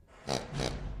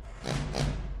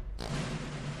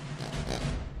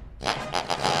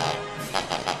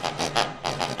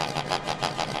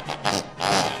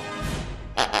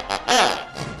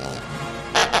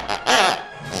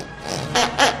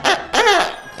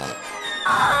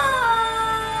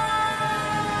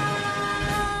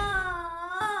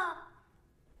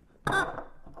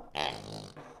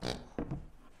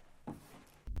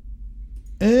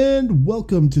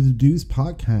welcome to the Deuce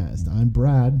Podcast. I'm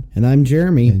Brad. And I'm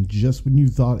Jeremy. And just when you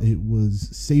thought it was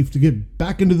safe to get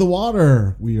back into the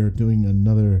water, we are doing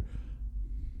another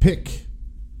pick.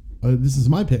 This is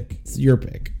my pick. It's your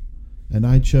pick. And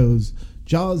I chose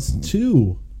Jaws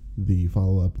 2, the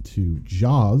follow-up to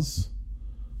Jaws.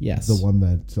 Yes. The one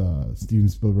that Steven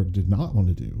Spielberg did not want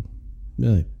to do.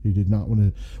 Really? He did not want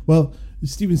to. Well,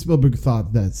 Steven Spielberg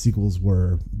thought that sequels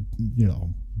were,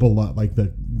 below, like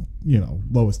the,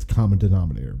 lowest common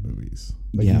denominator movies.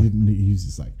 Like yeah. He's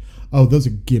just like, oh, those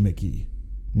are gimmicky,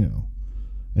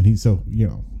 And he's so,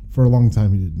 for a long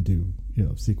time he didn't do,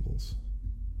 sequels.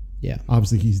 Yeah.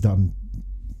 Obviously he's done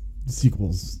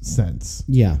sequels since.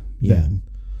 Yeah. Then,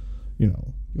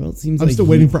 Well, it seems I'm still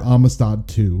waiting for Amistad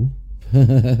 2.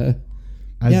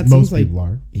 As most people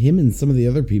are. Him and some of the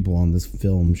other people on this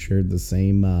film shared the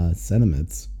same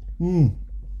sentiments.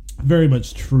 Very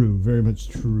much true. Very much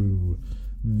true.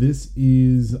 This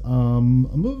is a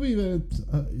movie that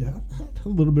had a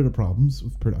little bit of problems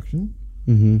with production,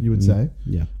 you would say.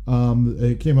 Yeah.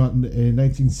 It came out in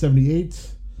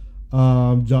 1978.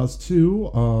 Jaws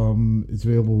 2 is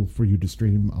available for you to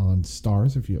stream on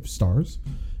Starz if you have Starz.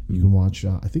 You can watch,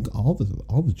 I think, all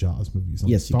the Jaws movies on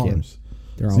Starz. You can.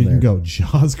 They're all so you there. can go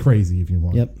Jaws crazy if you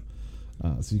want. Yep.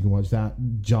 So you can watch that,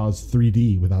 Jaws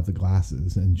 3D without the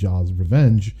glasses, and Jaws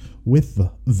Revenge with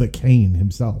the Kane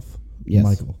himself, yes.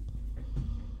 Michael.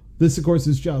 This, of course,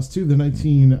 is Jaws 2, the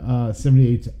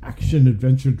 1978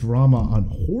 action-adventure drama on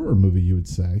horror movie, you would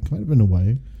say, kind of in a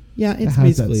way. Yeah, it's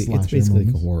basically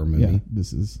like a horror movie. Yeah,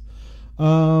 this is.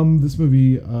 This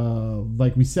movie,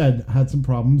 like we said, had some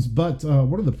problems, but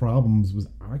one of the problems was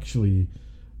actually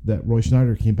that Roy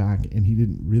Schneider came back and he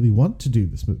didn't really want to do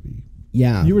this movie.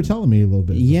 Yeah. You were telling me a little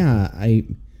bit. Yeah,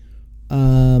 I've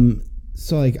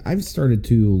started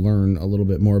to learn a little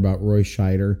bit more about Roy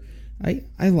Scheider. I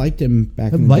liked him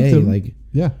back in the day. Him.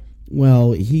 Yeah.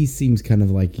 Well, he seems kind of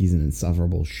like he's an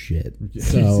insufferable shit. Yeah,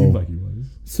 so, he seemed like he was.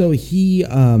 So he,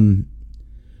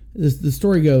 the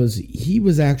story goes, he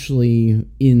was actually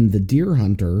in The Deer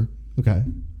Hunter. Okay.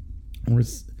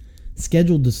 Was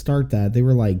scheduled to start that. They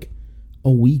were like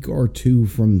a week or two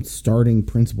from starting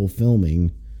principal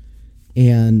filming.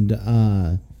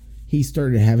 And he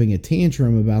started having a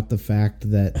tantrum about the fact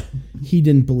that he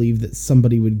didn't believe that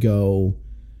somebody would go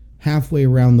halfway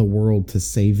around the world to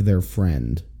save their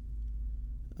friend.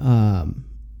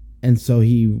 And so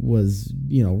he was,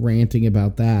 ranting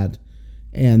about that.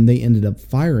 And they ended up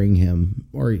firing him,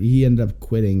 or he ended up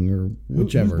quitting, or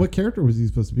whichever. What character was he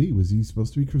supposed to be? Was he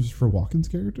supposed to be Christopher Walken's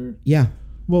character? Yeah.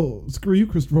 Well, screw you,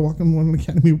 Christopher Walken won an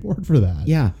Academy Award for that.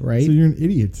 Yeah, right? So you're an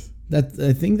idiot.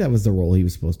 I think that was the role he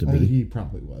was supposed to be. He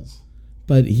probably was.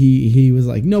 But he was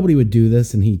like, nobody would do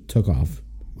this, and he took off.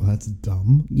 Well, that's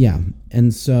dumb. Yeah.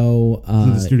 And so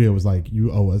the studio was like,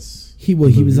 you owe us. He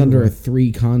was under a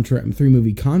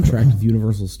 3-movie contract with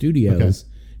Universal Studios. Okay.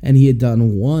 And he had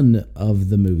done one of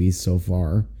the movies so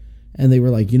far. And they were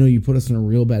like, you put us in a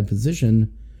real bad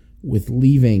position with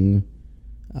leaving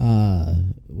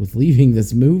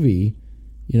this movie.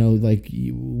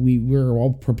 We're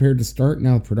all prepared to start.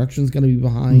 Now production's going to be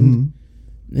behind.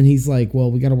 Mm-hmm. And he's like,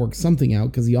 well, we got to work something out.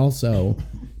 Because he also,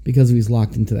 because he was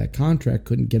locked into that contract,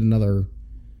 couldn't get another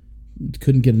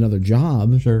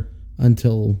job. Sure.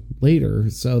 Until later.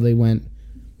 So they went,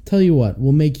 tell you what,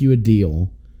 we'll make you a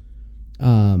deal.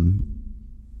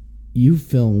 You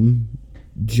film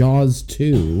Jaws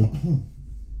 2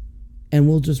 and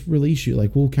we'll just release you.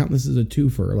 Like, we'll count this as a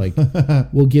twofer. Like,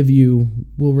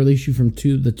 we'll release you from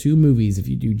the two movies if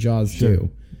you do Jaws 2.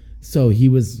 So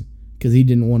because he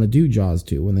didn't want to do Jaws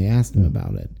 2 when they asked him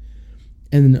about it.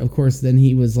 And then, of course, then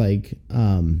he was like,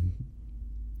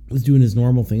 was doing his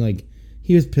normal thing. Like,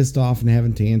 he was pissed off and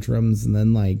having tantrums. And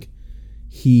then, like,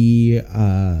 he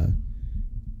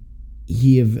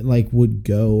would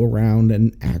go around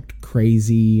and act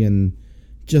crazy and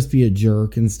just be a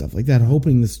jerk and stuff like that,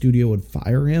 hoping the studio would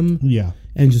fire him. Yeah.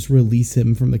 And just release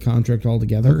him from the contract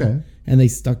altogether. Okay. And they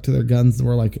stuck to their guns and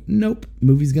were like, nope,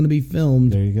 movie's going to be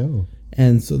filmed. There you go.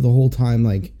 And so the whole time,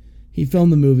 like, he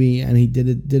filmed the movie and he did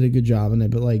a good job in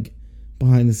it, but, like,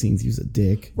 behind the scenes, he was a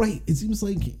dick. Right. It seems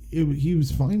like he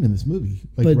was fine in this movie.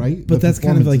 Like, right? But that's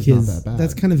kind of like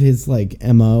that's kind of his, like,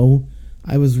 MO.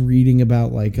 I was reading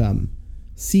about, like,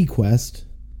 Sequest,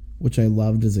 which I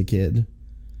loved as a kid,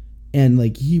 and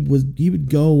like he would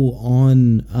go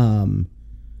on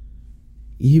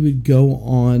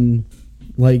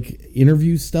like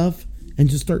interview stuff and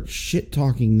just start shit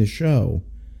talking the show.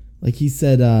 Like he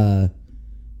said,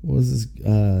 what was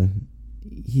this?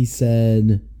 He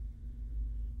said,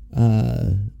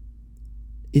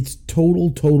 it's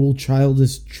total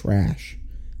childish trash.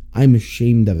 I'm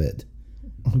ashamed of it.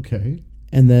 Okay.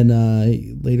 And then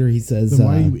later he says, Then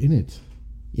why are you in it?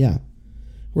 yeah,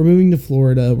 we're moving to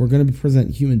Florida. We're going to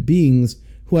present human beings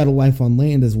who had a life on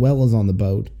land as well as on the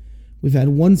boat. We've had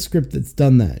one script that's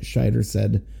done that, Scheider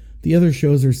said. The other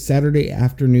shows are Saturday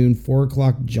afternoon, 4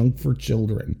 o'clock junk for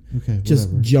children. Okay, Just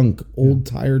whatever. junk, old,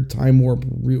 tired, time warp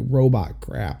robot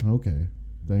crap. Okay.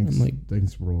 Thanks. I'm like-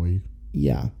 Thanks, Roy.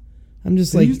 Yeah. I'm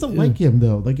just I like... used to like him,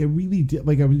 though. Like, I really did.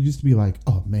 Like, I used to be like,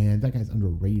 oh, man, that guy's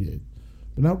underrated.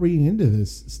 But now reading into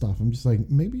this stuff, I'm just like,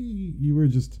 maybe you were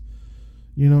just...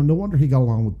 You know, no wonder he got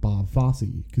along with Bob Fosse.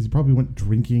 Because he probably went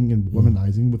drinking and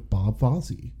womanizing with Bob Fosse.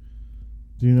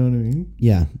 Do you know what I mean?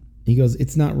 Yeah. He goes,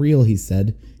 it's not real, he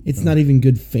said. It's not even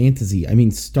good fantasy. I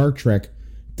mean, Star Trek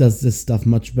does this stuff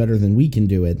much better than we can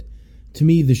do it. To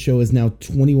me, the show is now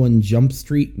 21 Jump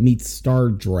Street meets Star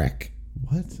Trek.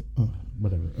 What?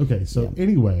 Whatever. Okay, so Yeah.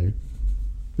 anyway,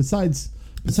 besides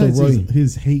Roy-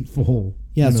 his hateful...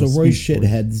 Yeah, you know, so Roy speech for-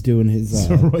 Shithead's doing his...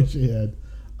 So Roy Shithead.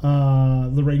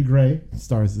 Lorraine Gray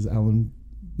stars as Ellen.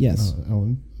 yes.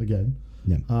 Ellen again.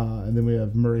 Yeah. And then we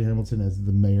have Murray Hamilton as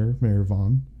the mayor, Mayor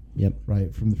Vaughn, Yep.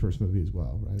 right, from the first movie as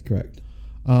well, right? Correct.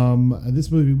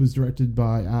 This movie was directed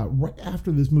by, right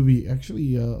after this movie,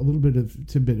 actually a little bit of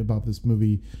tidbit about this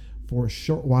movie. For a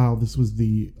short while, this was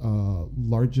the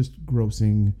largest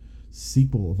grossing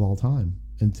sequel of all time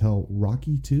until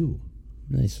Rocky 2.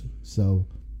 Nice. So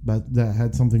that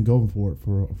had something going for it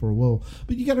for a while.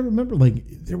 But you got to remember, like,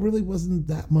 there really wasn't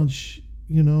that much,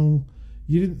 you know,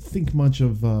 you didn't think much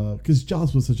of, because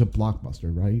Jaws was such a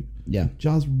blockbuster, right? Yeah.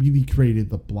 Jaws really created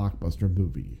the blockbuster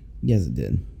movie. Yes, it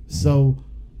did. So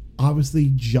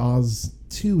obviously Jaws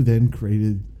 2 then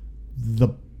created the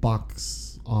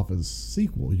box office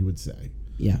sequel, you would say.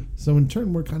 Yeah. So in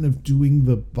turn, we're kind of doing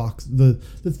the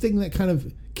thing that kind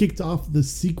of kicked off the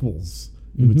sequels,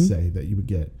 you would say, that you would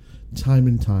get time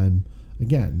and time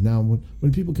again. Now,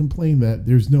 when people complain that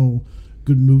there's no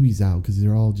good movies out because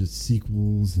they're all just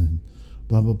sequels and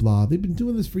blah, blah, blah, they've been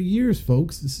doing this for years,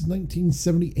 folks. This is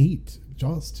 1978.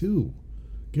 Jaws 2.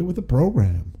 Get with the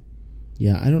program.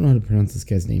 Yeah, I don't know how to pronounce this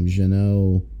guy's name.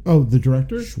 Jeannot Oh, the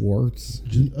director? Schwartz? I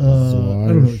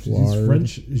don't know. He's Schwartz.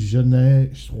 French.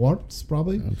 Jeannot Schwartz,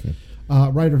 probably. Okay.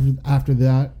 Right after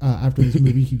that, after this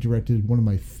movie, he directed one of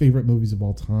my favorite movies of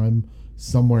all time,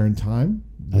 Somewhere in Time.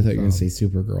 I thought you were going to say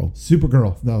Supergirl.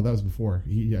 Supergirl. No, that was before.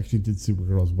 He actually did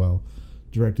Supergirl as well.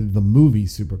 Directed the movie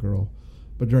Supergirl,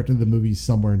 but directed the movie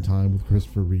Somewhere in Time with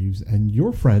Christopher Reeves and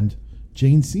your friend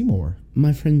Jane Seymour.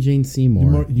 My friend Jane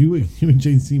Seymour. You and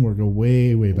Jane Seymour go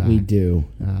way, way back. We do.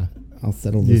 I'll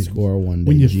settle the score one day.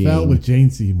 When you Jane. fell with Jane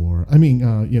Seymour. I mean,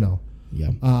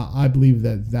 Yeah. I believe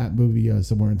that movie,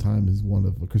 Somewhere in Time, is one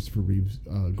of Christopher Reeve's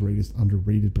greatest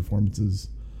underrated performances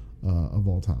of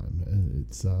all time. And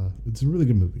it's a really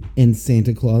good movie. And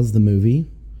Santa Claus, the movie.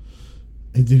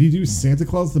 And did he do Santa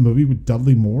Claus the movie with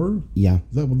Dudley Moore? Yeah.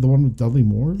 Is that the one with Dudley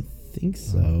Moore? I think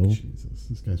so. Oh, Jesus,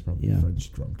 this guy's probably Yeah.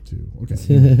 French drunk too.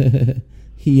 Okay,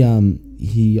 He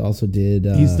also did.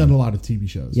 he's done a lot of TV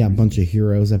shows. Yeah, a bunch of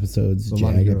Heroes episodes, A lot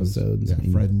of Jag Heroes. episodes. Yeah, I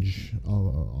mean, Fringe,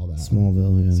 all that.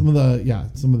 Smallville. Yeah.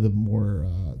 Some of the more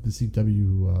the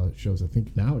CW shows. I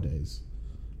think nowadays,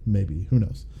 maybe, who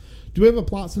knows? Do we have a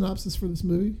plot synopsis for this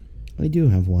movie? I do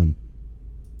have one.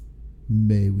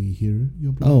 May we hear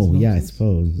your plot Oh synopsis? yeah, I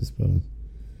suppose. Just Let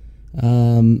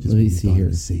when me you see thought it here.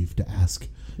 was safe to ask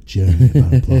Jeremy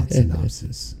about a plot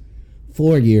synopsis.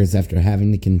 4 years after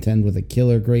having to contend with a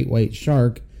killer great white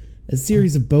shark, a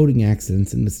series of boating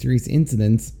accidents and mysterious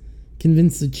incidents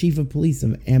convince the chief of police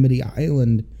of Amity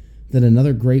Island that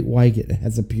another great white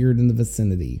has appeared in the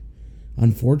vicinity.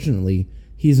 Unfortunately,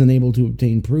 he is unable to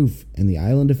obtain proof, and the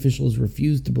island officials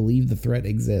refuse to believe the threat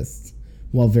exists,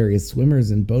 while various swimmers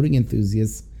and boating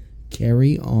enthusiasts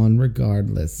carry on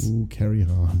regardless. Ooh, carry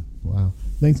on. Wow.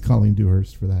 Thanks, Colleen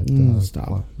Dewhurst, for that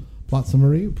Stop. plot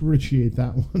summary. Appreciate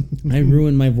that one. I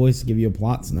ruined my voice to give you a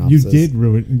plot synopsis. You did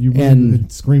ruin it. You ruined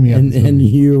it screaming at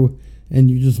and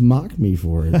you just mocked me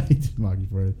for it. I did mock you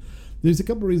for it. There's a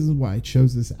couple reasons why I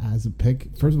chose this as a pick.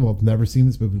 First of all, I've never seen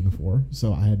this movie before,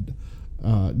 so I had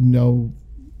no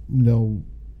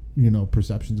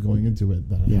perceptions going into it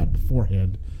that I had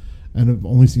beforehand. And I've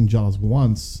only seen Jaws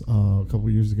once. A couple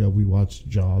of years ago, we watched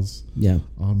Jaws Yeah,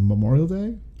 on Memorial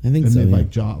Day. I think And so. they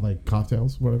Yeah. like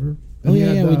cocktails, whatever. Oh And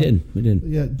yeah, we did.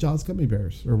 Yeah, Jaws gummy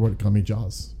bears, or what? Gummy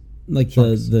Jaws. Like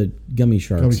Sharks. the gummy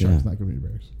sharks. Gummy yeah. sharks, not gummy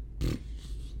bears.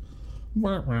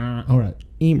 All right.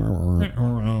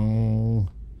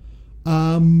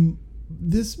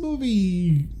 This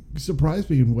movie surprised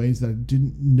me in ways that I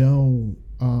didn't know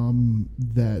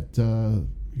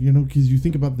because you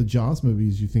think about the Jaws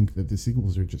movies, you think that the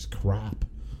sequels are just crap.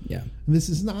 Yeah. And this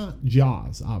is not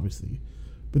Jaws, obviously.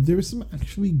 but there were some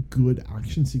actually good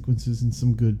action sequences and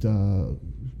some good,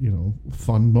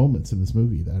 fun moments in this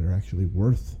movie that are actually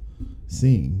worth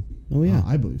seeing. Oh yeah,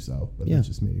 I believe so, but Yeah. that's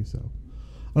just me. So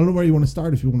I don't know where you want to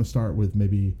start. If you want to start with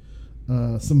maybe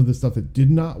some of the stuff that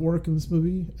did not work in this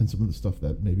movie and some of the stuff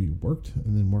that maybe worked,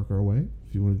 and then work our way.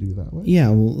 If you want to do it that way. yeah.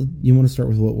 Well, you want to start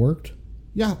with what worked?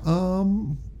 Yeah.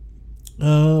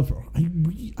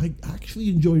 I actually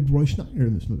enjoyed Roy Schneider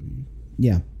in this movie.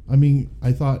 Yeah, I mean,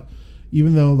 I thought,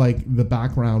 even though like the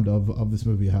background of this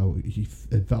movie, how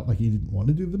it felt like he didn't want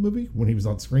to do the movie when he was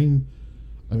on screen.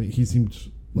 I mean, he seemed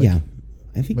like, yeah.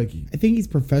 I think he's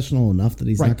professional enough that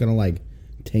he's Right. not going to like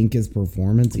tank his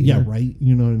performance. Either. yeah, right.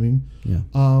 You know what I mean? Yeah.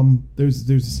 There's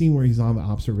a scene where he's on the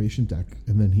observation deck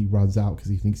and then he runs out because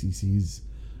he thinks he sees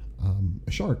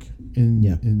a shark in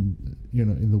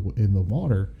the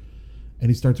water, and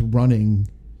he starts running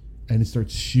and he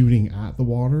starts shooting at the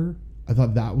water. I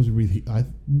thought that was really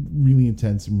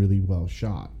intense and really well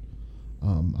shot.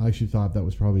 I actually thought that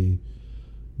was probably,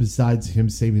 besides him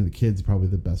saving the kids, probably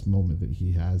the best moment that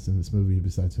he has in this movie.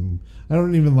 Besides him, I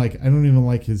don't even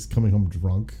like his coming home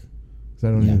drunk, because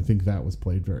I don't Yeah. even think that was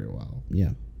played very well.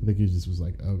 Yeah. I think he just was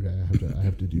like, okay, I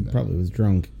have to do that. Probably was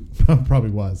drunk. Probably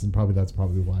was, and that's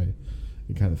probably why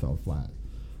it kind of fell flat.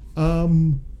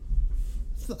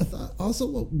 I thought also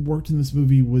what worked in this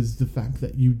movie was the fact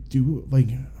that you do, like,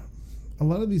 a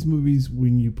lot of these movies,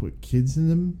 when you put kids in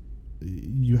them,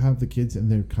 you have the kids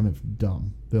and they're kind of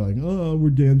dumb. They're like, oh, we're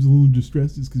damsel in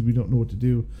distresses because we don't know what to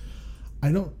do.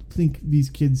 I don't think these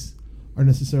kids are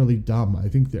necessarily dumb. I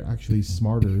think they're actually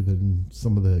smarter than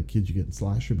some of the kids you get in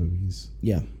slasher movies.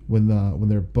 Yeah. When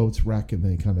their boats wreck and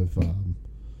they kind of,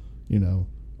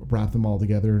 wrap them all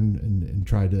together and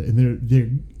try to, and they're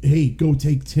hey, go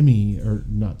take Timmy, or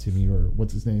not Timmy, or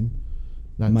what's his name?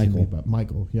 Not Michael. Timmy, but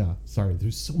Michael. Yeah, sorry.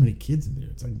 There's so many kids in there.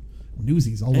 It's like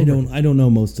Newsies all over. I don't know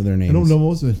most of their names. I don't know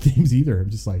most of the names either. I'm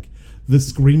just like the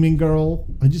screaming girl.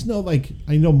 I just know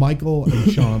I know Michael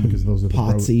and Sean because those are the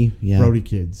Potsy, Brody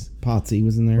kids. Potsy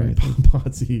was in there. Right,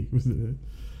 Potsy was in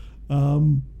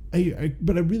it.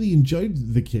 But I really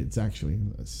enjoyed the kids actually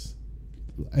in this,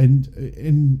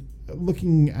 and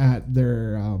looking at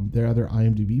their other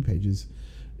IMDb pages,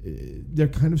 they're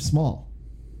kind of small,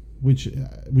 which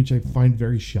I find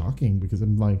very shocking because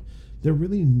I'm like, they're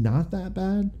really not that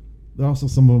bad. There are also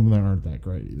some of them that aren't that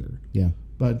great either. Yeah.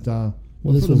 But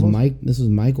this was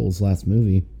Michael's last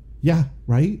movie. Yeah,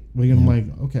 right. We're gonna like,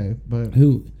 okay, but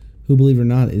who believe it or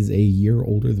not is a year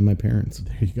older than my parents.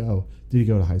 there you go. Did you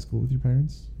go to high school with your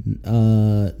parents?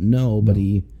 No, but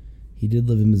he did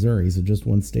live in Missouri, so just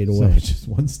one state away. So just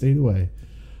one state away.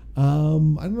 I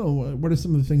don't know. What are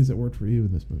some of the things that worked for you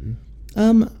in this movie?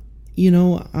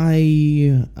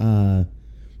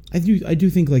 I do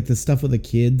think like the stuff with the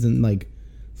kids, and like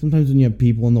sometimes when you have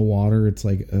people in the water, it's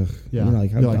like, ugh, Yeah. you know,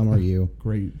 like how You're dumb like, are you?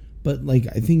 Great. But like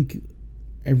I think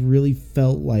I really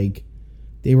felt like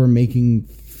they were making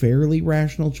fairly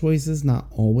rational choices, not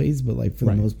always, but like for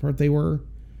the most part they were.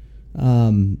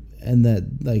 And that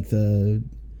like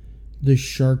the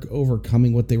shark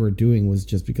overcoming what they were doing was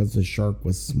just because the shark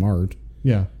was smart.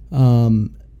 Yeah.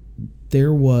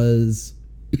 There was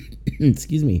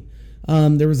excuse me.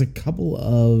 There was a couple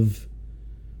of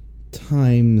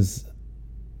times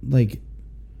like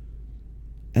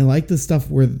I like the stuff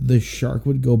where the shark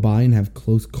would go by and have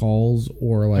close calls,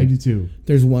 or like I do too.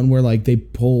 There's one where like they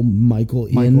pull Michael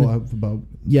out the boat.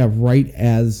 Yeah, right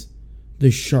as the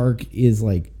shark is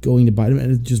like going to bite him,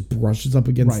 and it just brushes up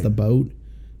against the boat.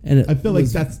 And I feel like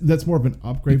that's more of an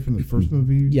upgrade from the first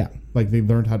movie. Yeah, like they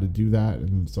learned how to do that,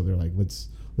 and so they're like, let's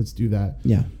do that.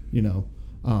 Yeah, you know,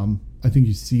 I think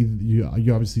you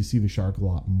obviously see the shark a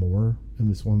lot more in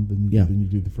this one than you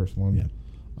do the first one. Yeah.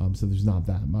 So there's not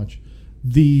that much.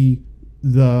 The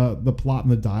plot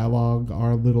and the dialogue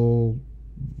are a little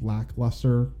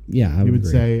lackluster. Yeah, I would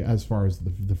agree. say, as far as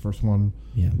the first one.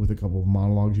 Yeah. With a couple of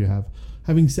monologues you have.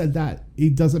 Having said that,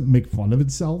 it doesn't make fun of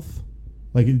itself.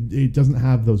 Like it doesn't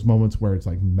have those moments where it's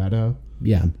like meta.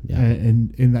 Yeah.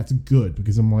 And that's good,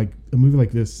 because I'm like, a movie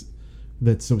like this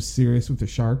that's so serious with the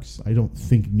sharks, I don't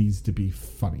think needs to be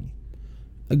funny.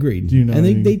 Agreed. Do you know? And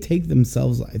what I mean? they take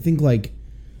themselves. I think like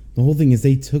the whole thing is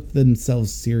they took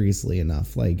themselves seriously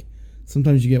enough. Like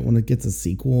sometimes you get when it gets a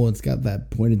sequel, it's got that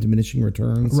point of diminishing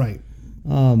returns. Right.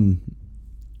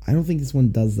 I don't think this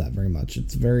one does that very much.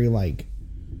 It's very like,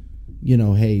 you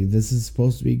know, hey, this is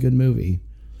supposed to be a good movie,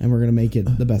 and we're gonna make it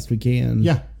the best we can.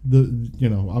 Yeah.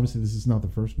 Obviously this is not the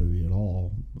first movie at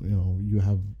all. You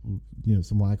have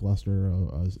some lackluster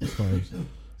as far as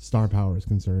star power is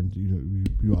concerned.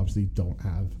 You obviously don't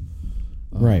have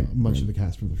much of the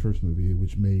cast from the first movie,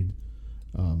 which made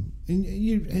And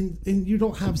you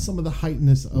don't have some of the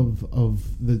heightness of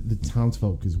the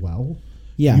townsfolk as well.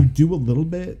 Yeah. You do a little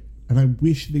bit, and I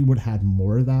wish they would have had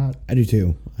more of that. I do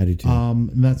too.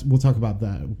 And that's, we'll talk about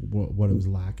that, what it was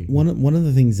lacking. One of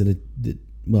the things that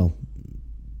we'll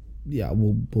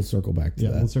circle back to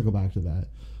that. We'll circle back to that.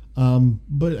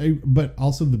 But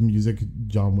also the music,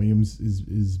 John Williams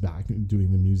is back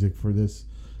doing the music for this.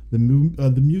 The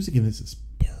music in this is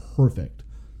perfect.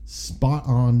 Spot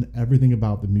on. Everything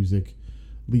about the music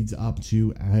leads up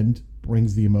to and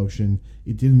brings the emotion.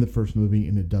 It did in the first movie,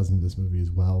 and it does in this movie as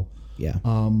well. Yeah.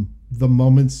 The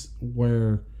moments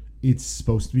where it's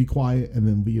supposed to be quiet and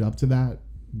then lead up to that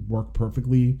work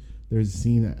perfectly. There's a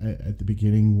scene at the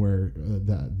beginning where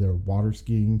they're water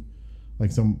skiing,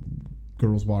 like some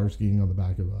girls water skiing on the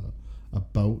back of a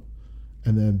boat,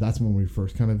 and then that's when we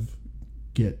first kind of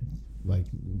get like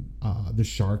the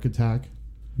shark attack,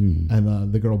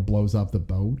 and the girl blows up the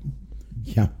boat.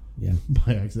 Yeah.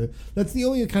 By accident. That's the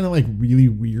only kind of like really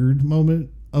weird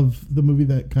moment of the movie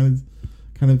that kind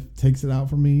of takes it out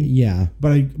for me. Yeah.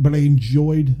 But I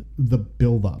enjoyed the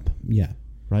build up. Yeah.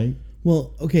 Right?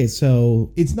 Well, okay,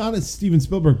 so it's not a Steven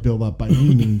Spielberg build up by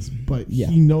any means, but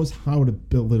he knows how to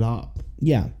build it up.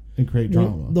 Yeah. And create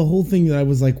drama. Well, the whole thing that I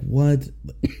was like, what?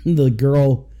 The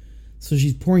girl, so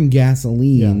she's pouring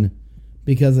gasoline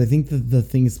because I think that the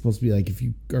thing is supposed to be like, if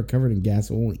you are covered in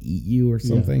gas, it won't eat you or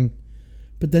something. Yeah.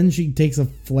 But then she takes a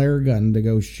flare gun to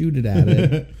go shoot it at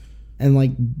it and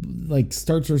like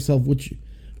starts herself, which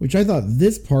I thought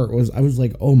this part was, I was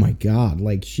like, oh my God.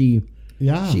 Like she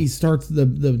starts,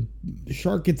 the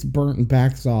shark gets burnt and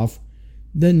backs off.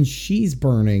 Then she's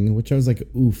burning, which I was like,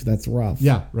 oof, that's rough.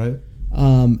 Yeah, right.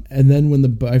 And then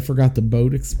when I forgot the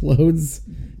boat explodes,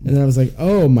 and then I was like,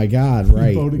 oh my God,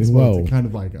 right. The boat explodes. It kind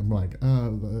of like, I'm like, I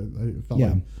felt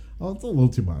like, oh, it's a little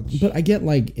too much. But I get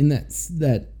like in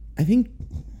that I think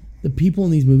the people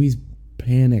in these movies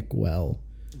panic well.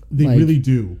 They really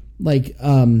do. Like,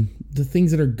 the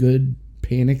things that are good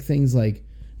panic things, like,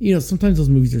 you know, sometimes those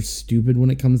movies are stupid when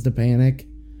it comes to panic.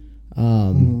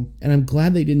 And I'm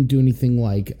glad they didn't do anything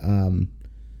like,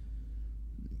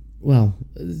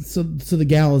 so the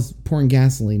gal is pouring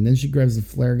gasoline, then she grabs a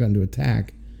flare gun to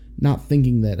attack, not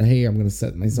thinking that, hey, I'm going to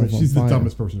set myself on fire. She's the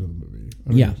dumbest person in the movie.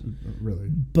 I mean, really.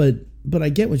 But I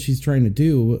get what she's trying to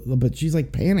do, but she's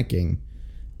like panicking.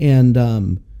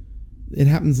 And it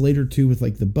happens later too with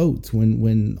like the boats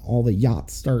when all the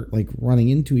yachts start like running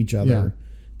into each other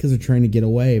because they're trying to get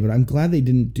away. But I'm glad they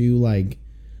didn't do like,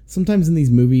 sometimes in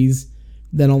these movies,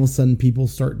 then all of a sudden people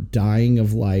start dying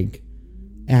of like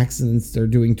accidents they're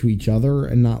doing to each other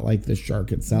and not like the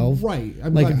shark itself. Right.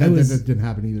 I'm like that didn't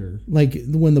happen either. Like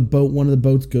when one of the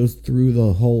boats goes through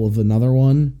the hull of another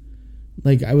one,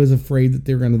 like I was afraid that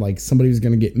they were gonna like somebody was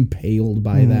gonna get impaled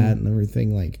by that and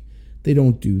everything. Like they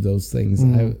don't do those things.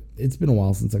 It's been a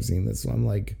while since I've seen this, so I'm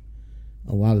like,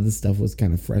 a lot of this stuff was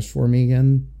kind of fresh for me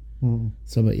again.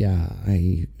 So, but yeah,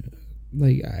 I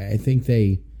think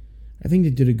they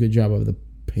did a good job of the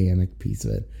panic piece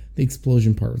of it. The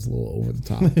explosion part was a little over the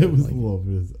top. It was like, a little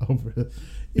over.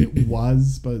 It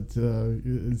was, but it's the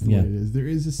way it is. There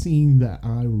is a scene that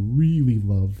I really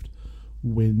loved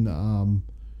when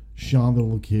Sean, the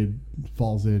little kid,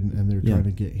 falls in and they're trying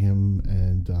to get him,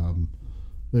 and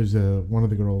there's one of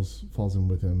the girls falls in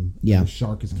with him. Yeah, the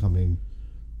shark is coming,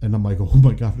 and I'm like, oh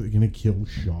my God, are they gonna kill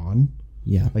Sean?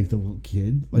 Yeah, like the little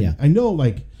kid. Like I know,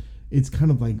 like it's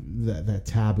kind of like that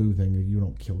taboo thing that you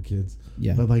don't kill kids.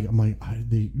 Yeah, but like I'm like,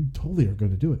 they totally are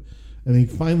going to do it, and he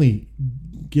finally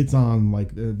gets on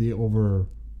like the over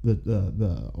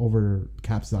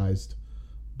capsized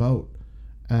boat,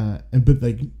 but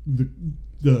like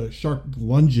the shark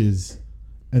lunges,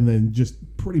 and then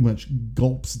just pretty much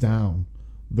gulps down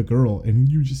the girl, and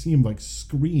you just see him like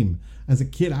scream as a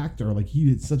kid actor. Like he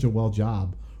did such a well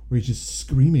job where he's just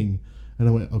screaming, and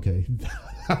I went, okay,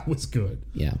 that was good.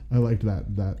 Yeah, I liked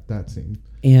that scene,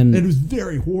 and it was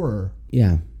very horror.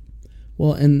 Yeah,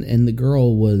 well, and the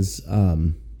girl was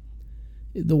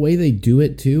the way they do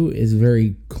it too is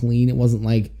very clean. It wasn't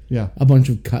like a bunch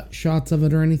of cut shots of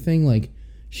it or anything. Like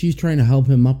she's trying to help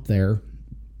him up there,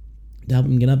 to help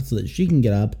him get up so that she can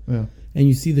get up. Yeah. And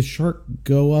you see the shark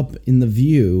go up in the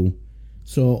view,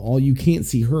 so you can't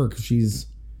see her because she's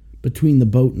between the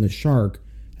boat and the shark.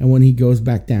 And when he goes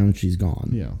back down, she's gone.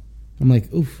 Yeah, I'm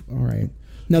like, oof, all right.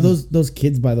 Now those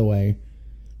kids, by the way,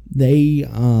 they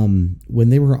when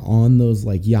they were on those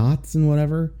like yachts and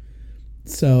whatever.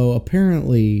 So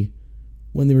apparently,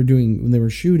 when they were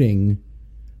shooting,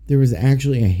 there was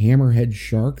actually a hammerhead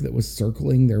shark that was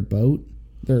circling their boat,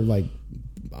 their like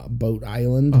boat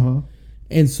island.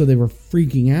 And so they were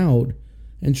freaking out,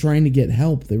 and trying to get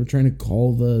help. They were trying to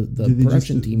call the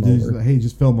production team over. Hey,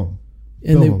 just film them.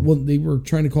 And they were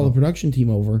trying to call the production team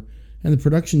over, and the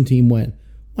production team went,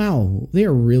 wow, they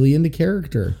are really into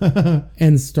character.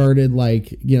 And started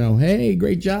like, hey,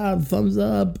 great job, thumbs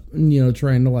up. And,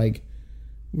 trying to like,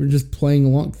 we're just playing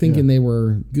along, thinking they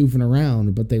were goofing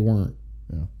around, but they weren't.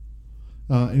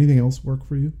 Yeah. Anything else work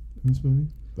for you in this movie?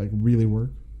 Like really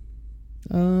work?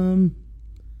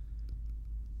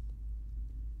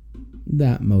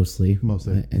 That mostly.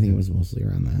 Mostly. I think it was mostly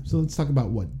around that. So let's talk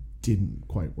about what didn't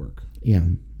quite work. Yeah.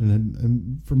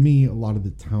 And for me, a lot of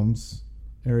the towns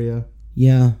area.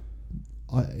 Yeah.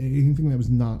 Anything that was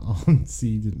not on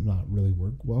sea did not really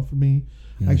work well for me.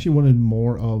 Yeah. I actually wanted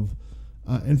more of.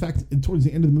 In fact, towards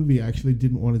the end of the movie, I actually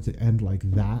didn't want it to end like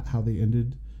that. How they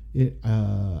ended it.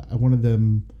 I wanted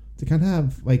them to kind of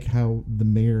have like how the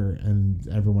mayor and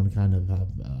everyone kind of have,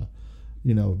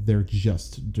 their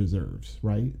just deserves,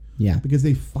 right? Yeah. Because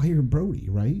they fired Brody,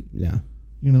 right? Yeah.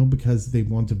 Because they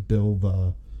want to build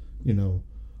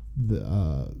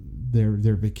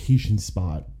their vacation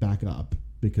spot back up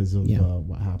because of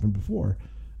what happened before.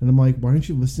 And I'm like, why aren't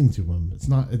you listening to them?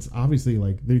 It's obviously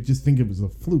like they just think it was a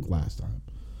fluke last time.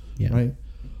 Yeah. Right.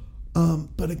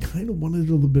 But I kind of wanted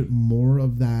a little bit more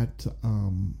of that,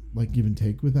 like give and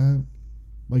take with that.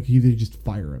 Like they just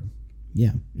fire him.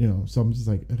 Yeah. So I'm just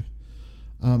like,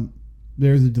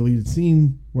 there's a deleted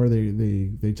scene where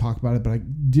they talk about it, but I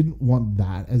didn't want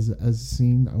that as a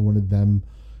scene. I wanted them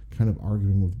kind of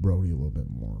arguing with Brody a little bit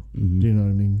more. Mm-hmm. Do you know what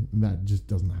I mean? And that just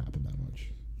doesn't happen that much.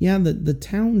 Yeah, the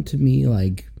town to me,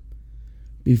 like,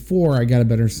 before I got a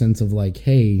better sense of like,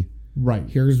 hey, right,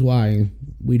 here's why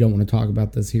we don't want to talk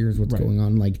about this. Here's what's going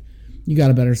on. Like, you got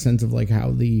a better sense of like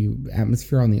how the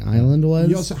atmosphere on the island was.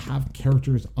 You also have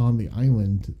characters on the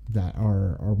island that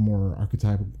are more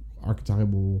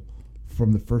archetypal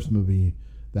from the first movie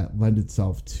that lend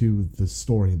itself to the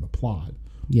story and the plot.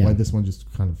 Yeah. Why this one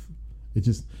just kind of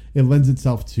it lends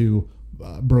itself to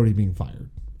Brody being fired.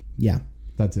 Yeah.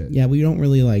 That's it. Yeah, we don't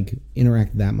really like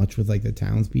interact that much with like the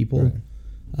townspeople. Right.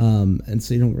 And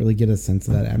so you don't really get a sense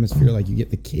of that atmosphere. Like you get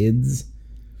the kids.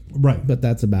 Right. But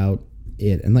that's about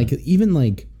it. And like even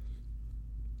like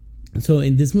so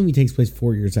in this movie takes place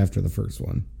 4 years after the first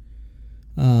one.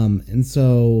 And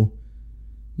so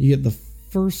you get the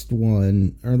first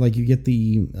one, or like you get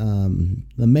the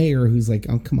mayor who's like,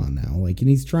 oh come on now, like, and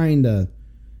he's trying to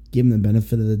give him the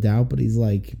benefit of the doubt, but he's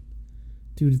like,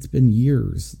 dude, it's been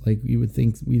years. Like, you would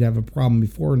think we'd have a problem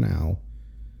before now.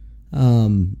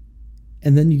 And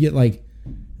then you get like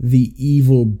the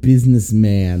evil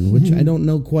businessman, which I don't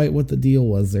know quite what the deal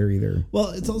was there either. Well,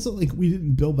 it's also like we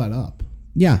didn't build that up.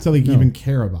 Yeah. So like even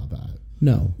care about that.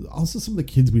 No. Also, some of the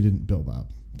kids we didn't build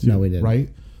up. Too, no, we didn't. Right.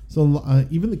 So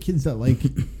even the kids that like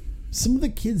some of the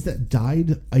kids that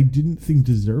died, I didn't think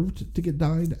deserved to get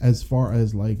died. As far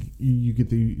as like you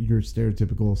get your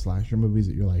stereotypical slasher movies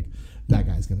that you're like, that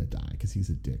guy's gonna die because he's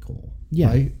a dickhole. Yeah.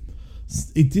 Right.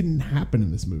 It didn't happen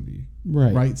in this movie.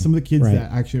 Right. Right. Some of the kids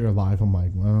that actually are alive, I'm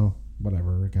like, well,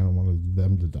 whatever. I kind of wanted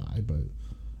them to die,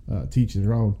 but teach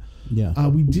their own. Yeah.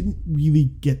 We didn't really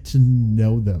get to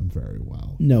know them very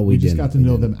well. No, we just didn't. got to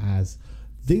know them as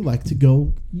they like to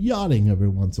go yachting every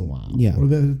once in a while. Yeah. Or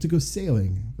they like to go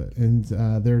sailing. And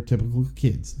they're typical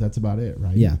kids. That's about it,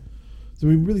 right? Yeah. So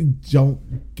we really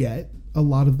don't get a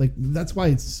lot of like, that's why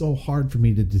it's so hard for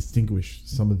me to distinguish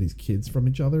some of these kids from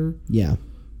each other. Yeah.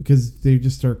 Because they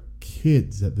just are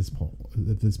kids at this point.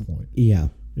 Yeah.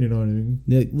 You know what I mean?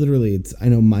 Literally, I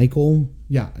know Michael.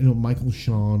 Yeah, I know Michael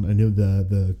Sean. I know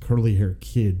the curly hair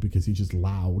kid because he's just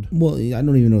loud. Well, I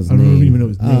don't even know his name. I don't even know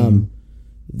his name.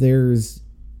 There's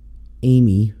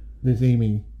Amy. There's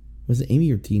Amy. Was it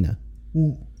Amy or Tina?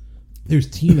 There's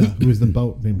Tina, who is the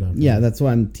boat named after. Yeah, that's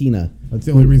why I'm Tina. That's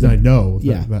the only reason I know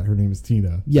that her name is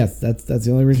Tina. Yes, that's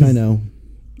the only reason I know.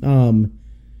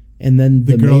 And then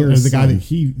the girl, mayor's the guy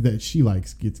son, that she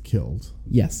likes gets killed.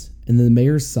 Yes, and then the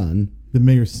mayor's son. The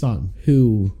mayor's son,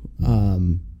 who I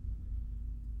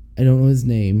don't know his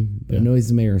name, but I know he's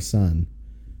the mayor's son,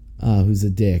 who's a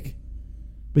dick.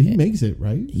 But he makes it,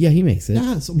 right? Yeah, he makes it.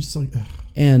 Yeah, so I'm just like, ugh.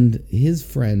 And his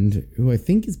friend, who I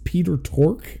think is Peter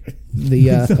Tork,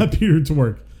 it's not Peter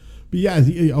Tork, but yeah,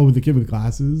 the kid with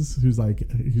glasses who's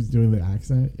doing the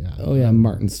accent. Yeah. Oh yeah,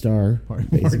 Martin Starr.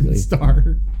 Basically. Martin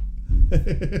Starr.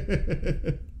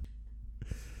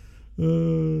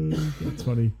 That's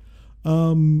funny.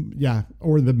 Yeah,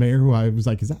 or the mayor who I was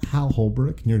like, is that Hal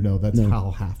Holbrook? And no, that's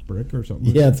Hal Halfbrick or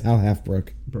something. Yeah, it's Hal Halfbrook.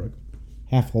 Brook.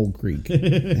 Half Hole Creek.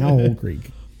 Hal Hole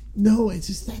Creek. No, it's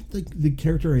just that like the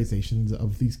characterizations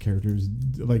of these characters,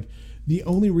 like the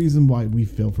only reason why we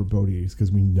feel for Brody is because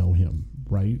we know him,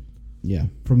 right? Yeah.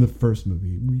 from the first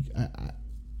movie.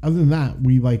 Other than that,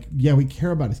 we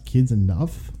care about his kids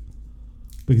enough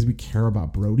because we care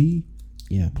about Brody.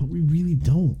 Yeah. But we really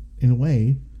don't, in a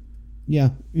way. Yeah.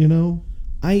 You know?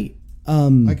 I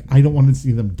don't want to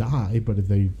see them die, but if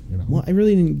they, Well, I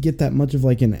really didn't get that much of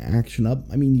like an action up.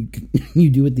 I mean, you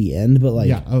do at the end, but like,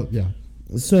 yeah, oh yeah.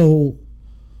 So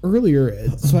earlier,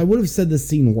 so I would have said this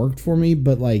scene worked for me,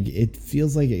 but like it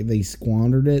feels like they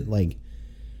squandered it. Like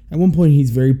at one point,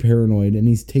 he's very paranoid and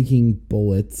he's taking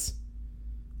bullets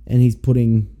and he's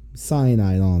putting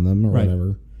cyanide on them or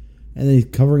whatever, and then he's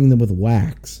covering them with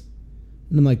wax.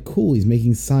 And I'm like, cool, he's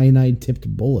making cyanide tipped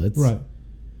bullets, Right.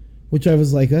 Which I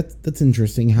was like, that's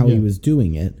interesting how he was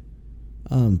doing it.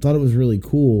 Thought it was really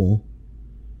cool.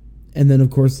 And then, of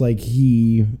course, like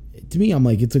to me, I'm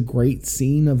like, it's a great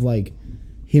scene of like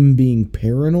him being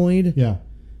paranoid. Yeah.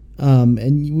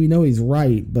 And we know he's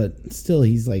right, but still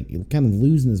he's like kind of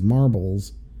losing his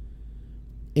marbles.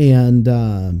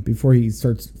 And before he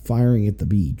starts firing at the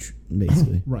beach,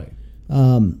 basically. Right.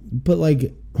 But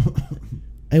like,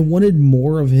 I wanted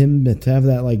more of him to have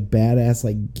that like badass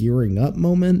like gearing up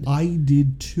moment. I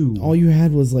did too. All you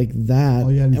had was like that,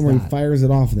 and where he fires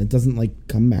it off and it doesn't like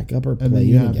come back up or play and then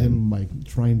you have again. him like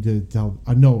trying to tell.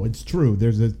 I know it's true.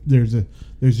 There's a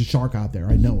shark out there.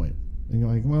 I know it. And you're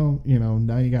like, well,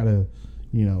 now you gotta,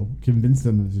 convince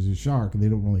them that there's a shark, and they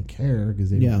don't really care because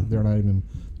they're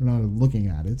not looking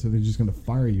at it, so they're just gonna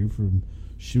fire you from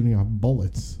shooting off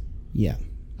bullets. Yeah.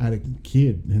 At a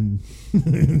kid, and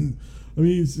I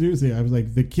mean, seriously, I was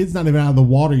like, the kid's not even out of the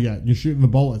water yet. And you're shooting the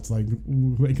bullets. Like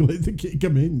let the kid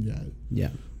come in yet. Yeah.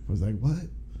 I was like, what?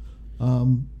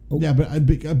 Yeah,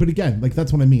 but again, like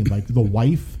that's what I mean. Like the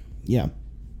wife. Yeah.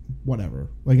 Whatever.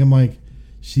 Like I'm like,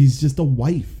 she's just a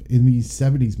wife in these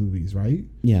 70s movies, right?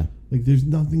 Yeah. Like there's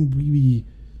nothing really.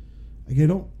 Like I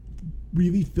don't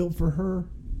really feel for her.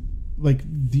 Like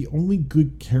the only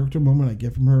good character moment I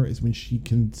get from her is when she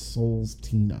consoles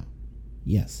Tina.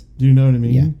 Yes. Do you know what I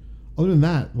mean? Yeah. Other than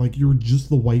that, like you're just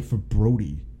the wife of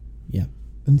Brody. Yeah.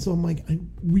 And so I'm like, I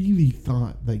really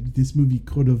thought like this movie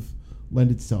could have lent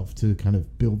itself to kind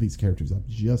of build these characters up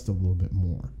just a little bit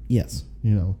more. Yes.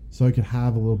 So I could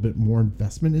have a little bit more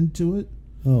investment into it.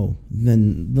 Oh,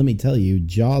 then let me tell you,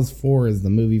 Jaws 4 is the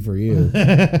movie for you.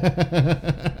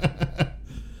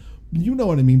 You know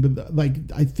what I mean? But like,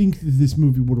 I think this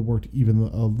movie would have worked even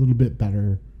a little bit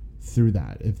better through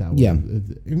that if that was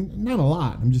not a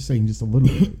lot. I'm just saying just a little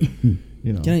bit.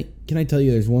 Can I tell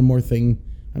you there's one more thing?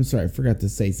 I'm sorry, I forgot to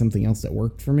say something else that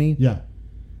worked for me. Yeah.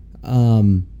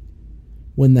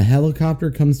 When the helicopter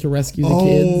comes to rescue the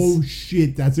kids. Oh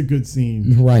shit, that's a good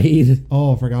scene. Right?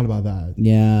 Oh, I forgot about that.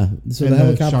 Yeah. So and the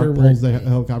helicopter shark pulls the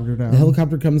helicopter down. The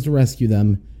helicopter comes to rescue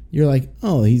them. You're like,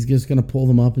 oh, he's just gonna pull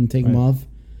them up and take them off.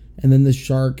 And then the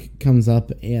shark comes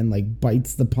up and like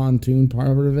bites the pontoon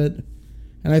part of it.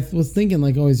 And I was thinking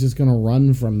like, oh, he's just gonna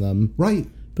run from them. Right.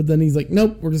 But then he's like,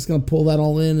 nope, we're just gonna pull that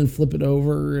all in and flip it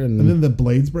over, and then the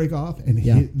blades break off and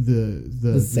hit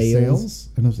the sails.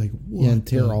 And I was like, what? Yeah, and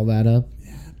tear all that up.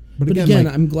 Yeah. But again,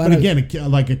 like, I'm glad. But again,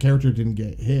 a character didn't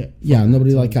get hit. Yeah,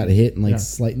 nobody like got hit and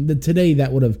like today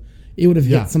that would have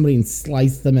hit somebody and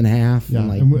sliced them in half and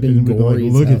like been gory.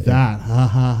 Like, look at that, ha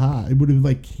ha ha! It would have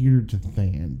like catered to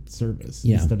fan service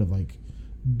instead of like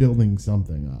building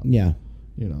something up. Yeah,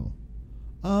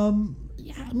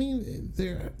 Yeah, I mean,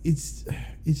 it's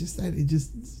just that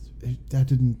that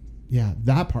didn't. Yeah,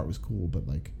 that part was cool, but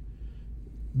like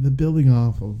the building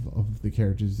off of the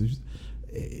characters,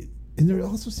 and there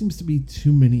also seems to be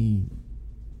too many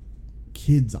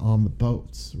kids on the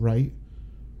boats, right?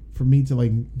 For me to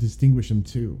like distinguish them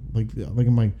too. Like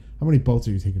I'm like, how many boats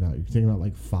are you taking out? You're taking out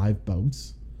like 5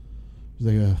 boats. I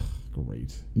was like,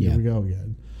 great. Here we go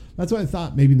again. That's what I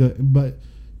thought. Maybe but.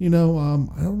 I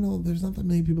don't know. There's not that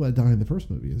many people that die in the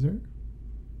first movie, is there?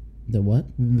 The what?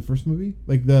 In the first movie?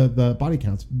 Like the body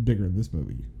count's bigger in this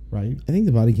movie, right? I think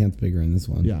the body count's bigger in this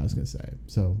one. Yeah, I was gonna say.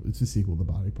 So it's the sequel, the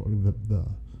body part,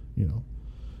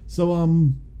 So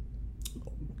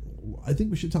I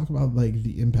think we should talk about like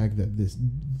the impact that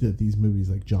these movies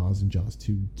like Jaws and Jaws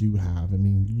 2 do have. I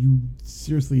mean, you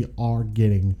seriously are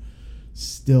getting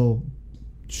still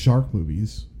shark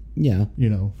movies. Yeah.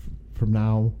 From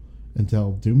now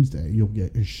until Doomsday, you'll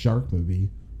get a shark movie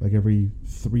like every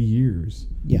 3 years.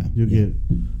 Yeah. You'll get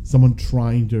someone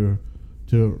trying to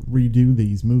redo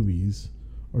these movies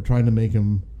or trying to make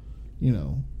them,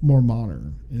 more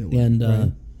modern. In a way,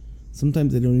 and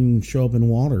sometimes they don't even show up in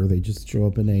water. They just show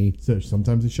up in a... So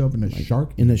sometimes they show up in a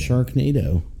shark. In a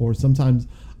Sharknado. Or sometimes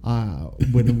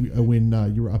when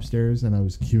you were upstairs and I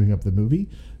was queuing up the movie,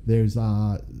 there's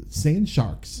Sand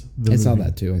Sharks. I saw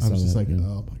that too. I was just like,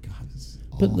 oh my God.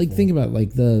 But like, awful. think about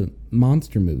like the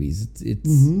monster movies.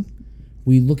 It's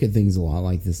we look at things a lot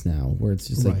like this now, where it's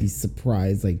just like Right. these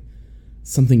surprise, like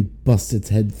something busts its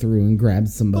head through and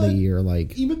grabs somebody, or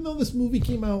like Even though this movie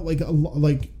came out like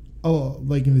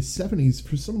like in the 70s,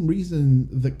 for some reason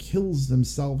the kills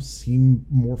themselves seem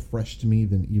more fresh to me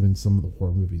than even some of the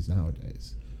horror movies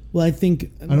nowadays. well, I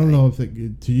think I don't know if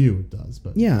to you it does,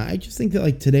 but yeah, I just think that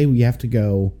like today we have to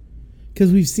go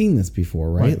because we've seen this before,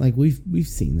 right? Right. Like we've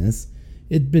seen this.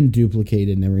 It's been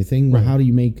duplicated and everything. Well, Right. how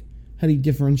do you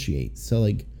differentiate? So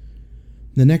like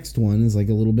the next one is like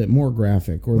a little bit more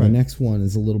graphic, or the Right. next one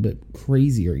is a little bit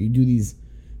crazier. You do these,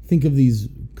 think of these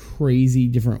crazy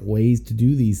different ways to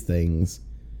do these things,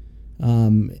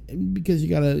 because you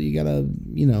gotta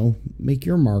make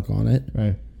your mark on it.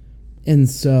 right. And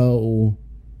so,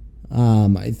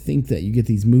 I think that you get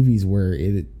these movies where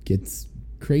it gets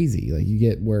crazy. Like you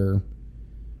get where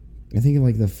I think of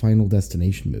like the Final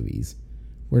Destination movies,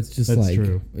 where it's just That's like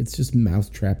true. it's just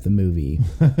Mousetrap the movie,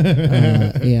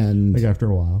 and Like after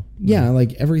a while. yeah,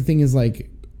 like everything is like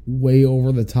way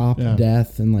over the top Yeah.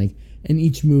 death, and like and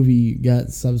each movie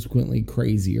got subsequently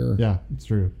crazier. Yeah, it's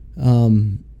true.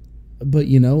 But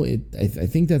you know, I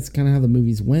think that's kind of how the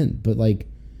movies went. But like,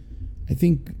 I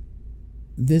think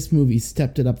this movie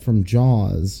stepped it up from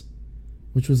Jaws,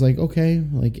 which was like okay,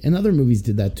 like and other movies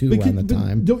did that too around the But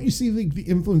time. don't you see the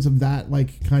influence of that,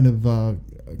 like kind of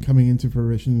coming into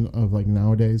fruition of like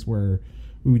nowadays, where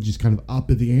we would just kind of up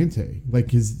at the ante, like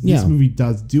because this Yeah. movie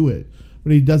does do it,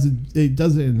 but it does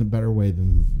it in a better way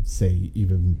than say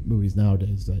even movies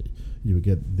nowadays that you would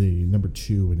get the number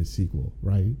 2 in a sequel,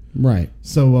 right? Right.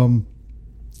 So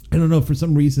I don't know, for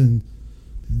some reason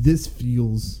this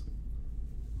feels,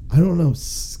 I don't know,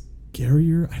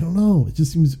 scarier. I don't know. It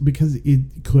just seems because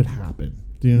it could happen.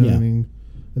 Do you know what I Yeah. mean?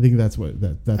 I think that's what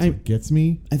what gets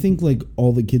me. I think like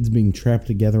all the kids being trapped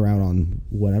together out on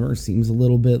whatever seems a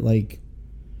little bit like.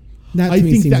 That I to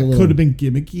me think seems a that little- could have been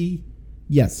gimmicky,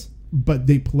 Yes. but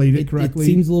they played it It correctly.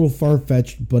 seems a little far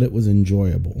fetched, but it was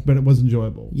enjoyable. but it was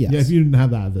enjoyable. Yes. Yeah, if you didn't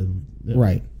have that, then yeah.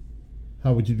 Right.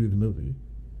 How would you do the movie?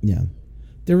 Yeah.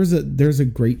 There's a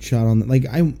great shot on like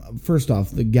first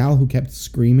off, the gal who kept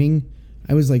screaming,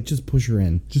 I was like, just push her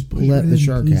in. Just push let her the in,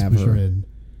 shark please have push her. in.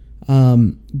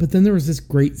 But then there was this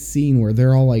great scene where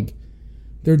they're all like,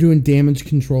 they're doing damage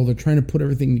control. They're trying to put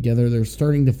everything together. They're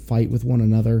starting to fight with one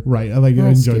another. Right. I They're all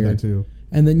enjoyed scared. that too.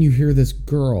 And then you hear this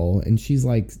girl, and she's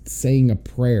like saying a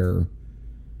prayer.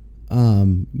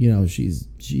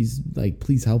 She's like,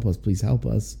 please help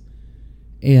us.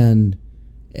 And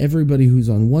everybody who's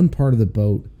on one part of the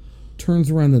boat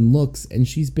turns around and looks, and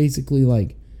she's basically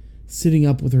like sitting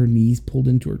up with her knees pulled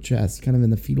into her chest, kind of in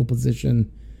the fetal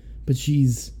position, but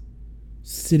she's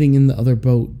sitting in the other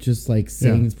boat, just like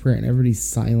saying Yeah. this prayer, and everybody's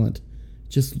silent,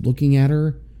 just looking at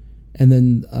her. And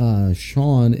then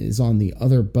Sean is on the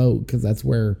other boat because that's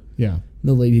where Yeah.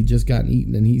 the lady had just gotten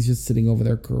eaten, and he's just sitting over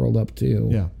there curled up too,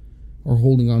 Yeah. or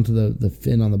holding onto the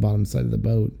fin on the bottom side of the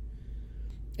boat.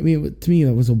 I mean, to me,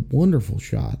 that was a wonderful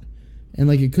shot, and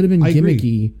like it could have been I agree.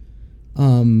 gimmicky,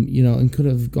 and could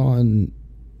have gone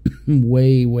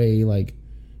way like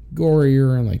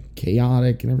gorier and like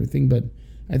chaotic and everything. But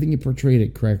I think he portrayed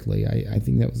it correctly. I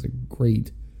think that was a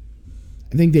great.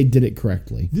 I think they did it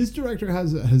correctly. This director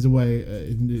has a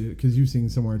way, because you've seen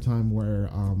Somewhere in Time, where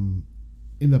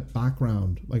in the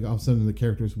background, like all of a sudden the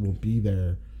characters will be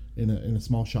there in a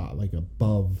small shot, like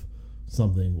above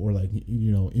something, or like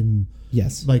in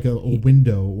Yes. like a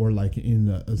window, or like in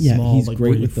a small. He's like great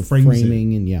where he with the frames it,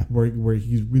 framing and yeah. where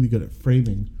he's really good at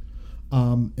framing,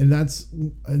 and that's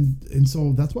and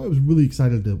so that's why I was really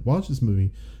excited to watch this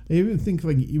movie. I even think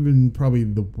like even probably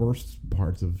the worst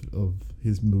parts of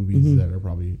his movies that are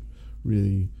probably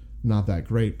really not that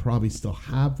great probably still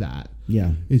have that.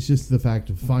 Yeah. It's just the fact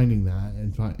of finding that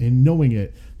and knowing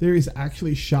it. There is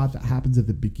actually a shot that happens at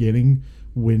the beginning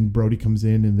when Brody comes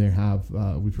in, and they have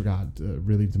we forgot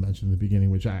really to mention in the beginning,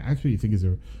 which I actually think is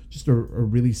just a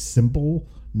really simple,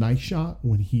 nice shot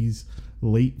when he's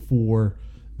late for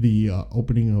the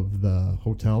opening of the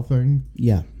hotel thing.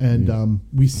 Yeah. And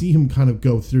we see him kind of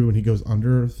go through, and he goes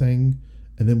under a thing,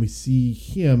 and then we see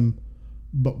him,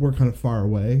 but we're kind of far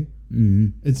away. Mm-hmm.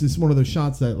 It's just one of those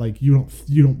shots that like you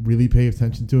don't really pay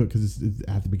attention to it because it's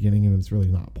at the beginning and it's really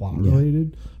not plot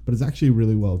related, but it's actually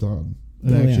really well done.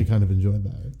 And I actually kind of enjoyed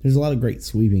that. There's a lot of great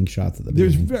sweeping shots at the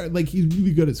There's beginning. he's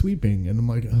really good at sweeping, and I'm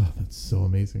like, oh, that's so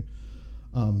amazing.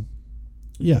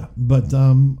 Yeah, but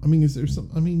I mean, is there some?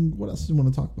 I mean, what else do you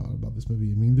want to talk about this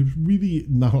movie? I mean, there's really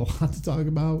not a lot to talk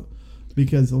about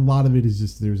because a lot of it is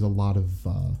just there's a lot of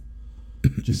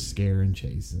just scare and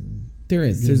chase and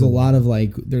There's a lot of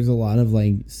like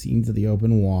scenes of the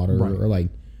open water Right. or like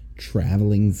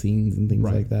traveling scenes and things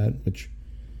Right. like that, which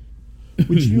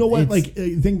you know what, It's-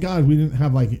 like thank God we didn't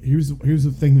have like here's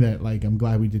the thing that like I'm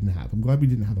glad we didn't have. I'm glad we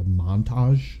didn't have a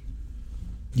montage.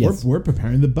 yes, We're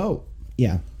preparing the boat.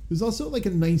 yeah, There's also like a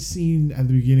nice scene at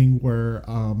the beginning where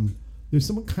there's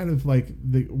someone kind of like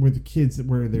where the kids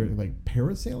where they're like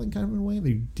parasailing kind of in a way.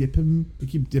 They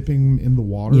keep dipping in the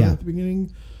water Yeah. at the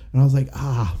beginning, and I was like,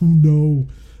 oh no,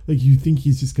 like you think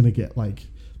he's just gonna get like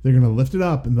they're gonna lift it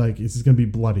up and like it's just gonna be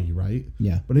bloody, right?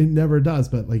 yeah. But it never does.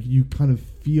 But like you kind of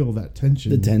feel that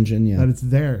tension, The tension, yeah. that it's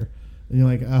there, and you're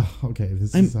like, oh, okay,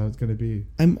 this is how it's gonna be.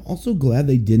 I'm also glad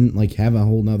they didn't like have a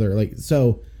whole nother like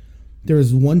so. There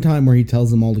was one time where he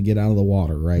tells them all to get out of the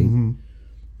water, right? Mm-hmm.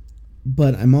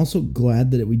 But I'm also glad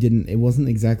that it wasn't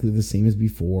exactly the same as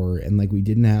before, and like we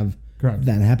didn't have Correct.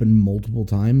 that happen multiple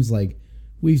times. Like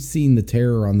we've seen the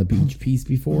terror on the beach piece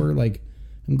before. Like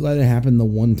I'm glad it happened the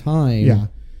one time, Yeah.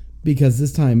 because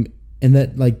this time and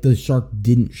that like the shark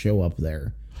didn't show up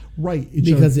there Right.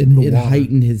 because it in the water.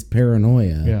 heightened his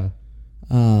paranoia. Yeah.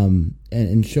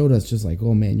 And showed us just like,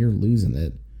 oh man, you're losing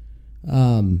it.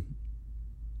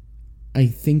 I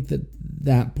think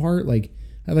that part, like,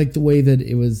 I like the way that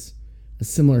it was a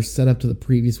similar setup to the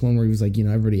previous one where he was like,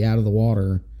 everybody out of the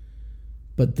water,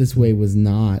 but this way was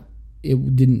not.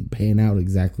 It didn't pan out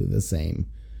exactly the same,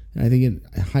 and I think it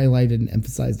highlighted and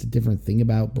emphasized a different thing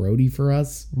about Brody for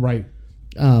us, Right.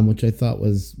 which I thought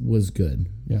was good.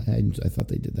 Yeah. I thought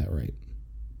they did that right.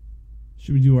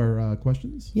 Should we do our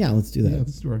questions? Yeah, let's do that. Yeah,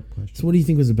 let's do our questions. So, what do you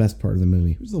think was the best part of the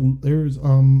movie? There's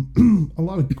a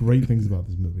lot of great things about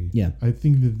this movie. Yeah. I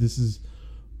think that this is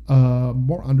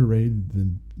more underrated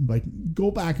than like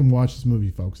go back and watch this movie,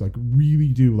 folks. Like really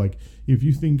do. Like if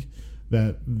you think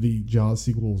that the Jaws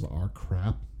sequels are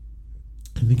crap,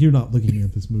 I think you're not looking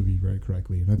at this movie very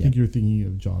correctly. And I think you're thinking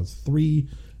of Jaws 3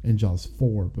 and Jaws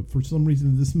 4. But for some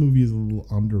reason this movie is a little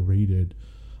underrated.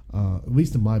 At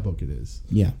least in my book it is.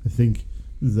 Yeah. I think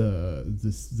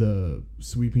the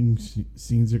sweeping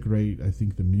scenes are great. I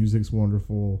think the music's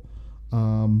wonderful,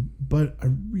 but I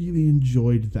really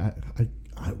enjoyed that.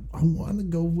 I want to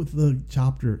go with the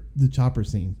chopper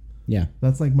scene. Yeah.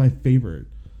 That's like my favorite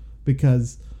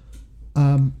because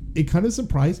it kind of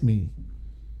surprised me.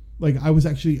 Like I was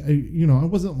actually, I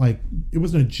wasn't like it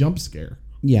wasn't a jump scare.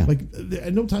 Yeah. Like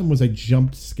at no time was I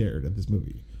jumped scared at this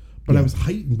movie, but I was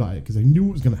heightened by it because I knew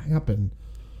it was going to happen.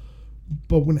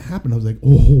 But when it happened, I was like,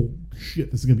 "Oh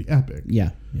shit, this is gonna be epic!" Yeah.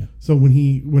 Yeah. So when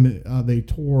they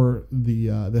tore the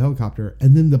helicopter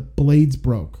and then the blades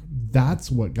broke,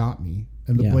 that's what got me.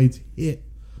 And the blades hit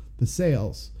the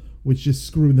sails, which just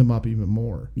screwed them up even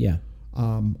more. Yeah.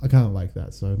 I kind of like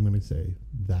that, so I'm gonna say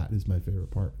that is my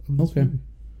favorite part of this Okay.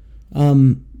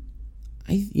 movie.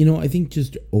 I think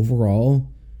just overall,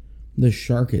 the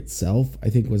shark itself, I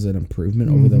think, was an improvement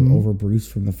over Bruce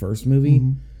from the first movie.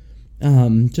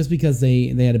 Just because they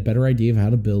had a better idea of how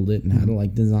to build it and how to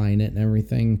like design it and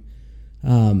everything.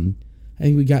 I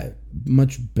think we got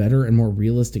much better and more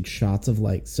realistic shots of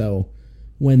like, so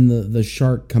when the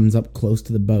shark comes up close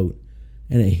to the boat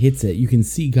and it hits it, you can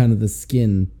see kind of the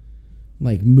skin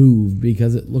like move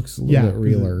because it looks a little bit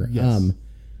realer. Yes.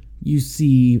 You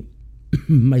see,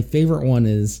 my favorite one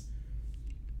is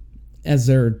as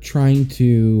they're trying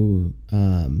to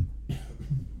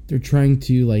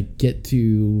like get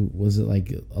to, was it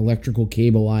like Electrical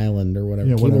Cable Island or whatever,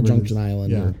 Yeah, Cable whatever it Junction is.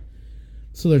 Island. Yeah.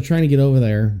 So they're trying to get over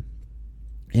there,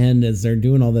 and as they're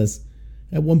doing all this,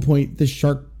 at one point the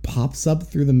shark pops up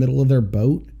through the middle of their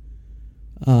boat,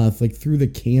 like through the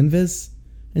canvas,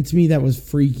 and to me that was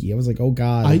freaky. I was like, oh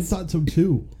god. I thought so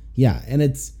too. Yeah, and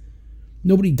it's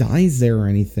nobody dies there or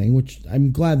anything, which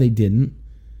I'm glad they didn't.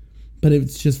 But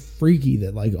it's just freaky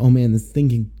that like, oh man, this thing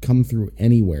can come through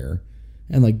anywhere,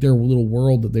 and like their little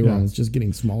world that they were on is just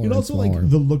getting smaller And and also, smaller. like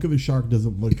the look of the shark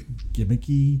doesn't look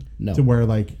gimmicky. No. To where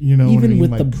like what I even mean?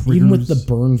 with like even with the critters.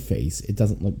 burn face, it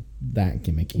doesn't look that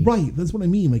gimmicky. Right, that's what I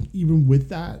mean. Like even with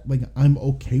that, like I'm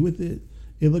okay with it.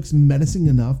 It looks menacing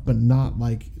enough, but not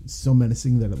like so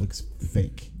menacing that it looks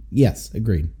fake. Yes,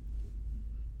 agreed.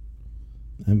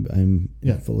 I'm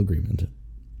in full agreement.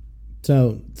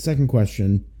 So, second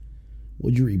question: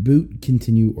 would you reboot,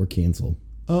 continue, or cancel?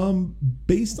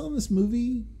 Based on this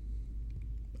movie,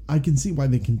 I can see why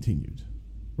they continued.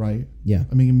 Right? Yeah,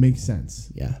 I mean, it makes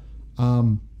sense. yeah,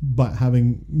 But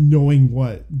knowing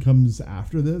what comes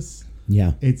after this,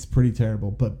 yeah. it's pretty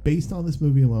terrible. But based on this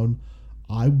movie alone,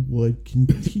 I would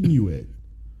continue it.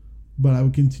 But I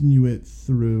would continue it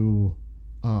through,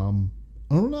 I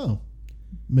don't know,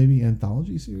 maybe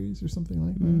anthology series or something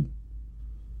like that.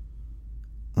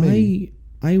 Maybe.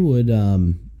 I would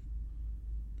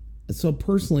so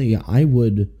personally I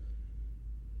would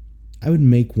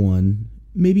make one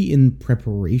maybe in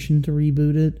preparation to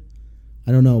reboot it.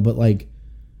 I don't know, but like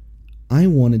I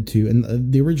wanted to,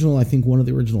 and the original, I think one of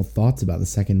the original thoughts about the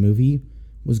second movie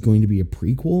was going to be a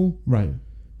prequel. Right.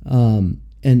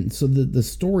 And so the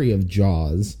story of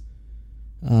Jaws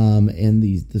and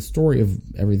the story of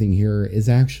everything here is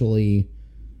actually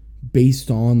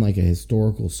based on like a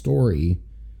historical story,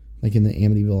 like in the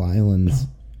Amityville Islands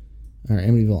or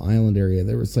Amityville Island area.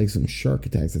 There was like some shark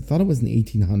attacks. I thought it was in the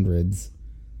 1800s,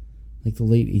 like the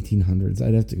late 1800s.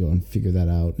 I'd have to go and figure that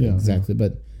out exactly,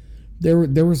 but there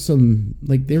were some,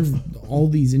 like, there's all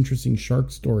these interesting shark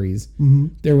stories. Mm-hmm.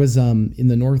 There was in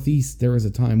the Northeast, there was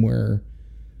a time where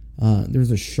there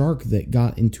was a shark that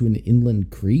got into an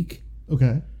inland creek.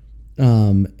 Okay.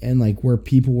 And like where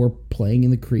people were playing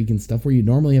in the creek and stuff, where you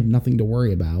normally have nothing to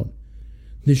worry about.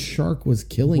 This shark was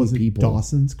killing people.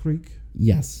 Dawson's Creek?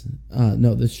 Yes.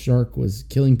 No, this shark was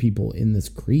killing people in this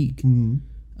creek.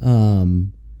 Mm-hmm.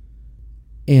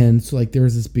 And so like there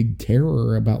was this big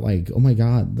terror about like, oh my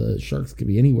God, the sharks could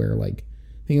be anywhere. Like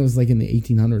I think it was like in the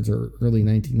 1800s or early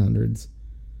 1900s.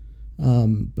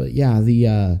 But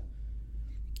yeah,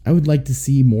 I would like to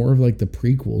see more of like the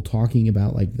prequel talking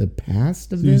about like the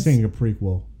past of So this. you're saying a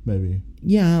prequel, maybe?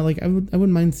 Yeah, like I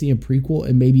wouldn't mind seeing a prequel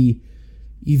and maybe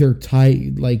either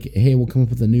tie like, hey, we'll come up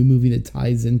with a new movie that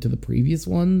ties into the previous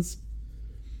ones,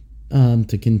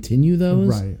 to continue those,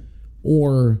 Right.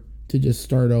 or to just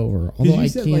start over. Although You I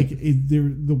said can't. like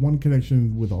the one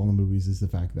connection with all the movies is the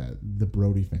fact that the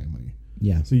Brody family.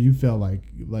 Yeah. So you felt like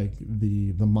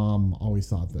the mom always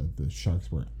thought that the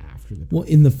sharks were after the. Well,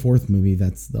 in the fourth movie,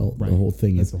 that's the whole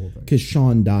thing. That's the whole thing. Because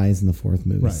Sean dies in the fourth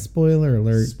movie. Right. Spoiler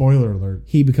alert. Spoiler alert.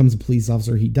 He becomes a police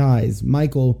officer. He dies.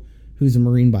 Michael, who's a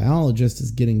marine biologist,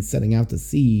 is setting out to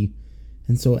sea,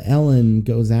 and so Ellen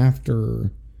goes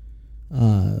after.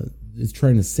 Is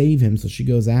trying to save him, so she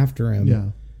goes after him. Yeah.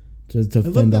 To I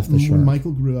love fend that off the shark. when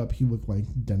Michael grew up, he looked like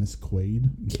Dennis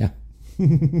Quaid. Yeah. I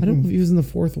don't know if he was in the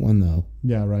fourth one though.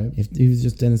 Yeah, right. If he was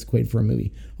just Dennis Quaid for a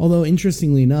movie. Although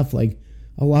interestingly enough, like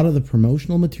a lot of the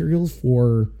promotional materials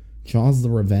for Jaws: The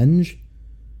Revenge,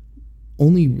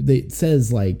 it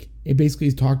says like it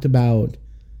basically talked about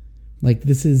like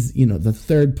this is the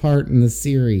third part in the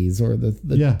series or in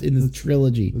the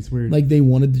trilogy. That's weird. Like they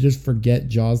wanted to just forget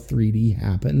Jaws 3D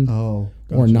happened. Oh,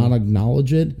 Or gotcha. not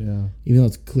acknowledge it. Yeah. Even though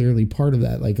it's clearly part of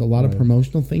that. Like a lot of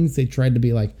promotional things, they tried to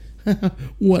be like,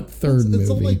 what third movie? It's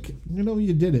all like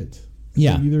you did it. So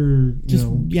Yeah. either just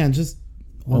work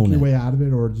own your it. way out of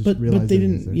it or just realize. But they it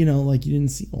didn't. isn't. You didn't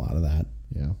see a lot of that.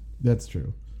 Yeah, that's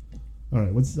true. All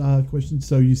right, what's the question?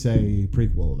 So you say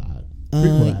prequel that?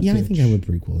 Prequel that Yeah, I bitch. think I would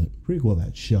prequel Prequel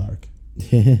that shark.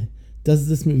 it. Does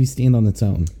this movie stand on its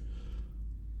own?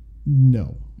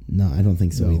 No. No, I don't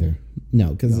think so No. either. No,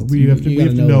 because We have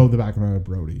to know the background of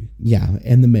Brody Yeah,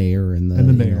 and the mayor and the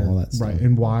mayor, all that stuff. right?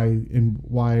 And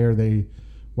why are they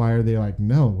like,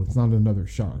 no, it's not another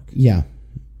shark? Yeah,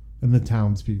 And the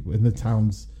townspeople and the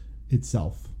towns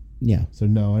itself. yeah. So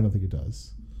no, I don't think it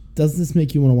does. Does this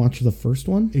make you want to watch the first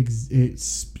one? It's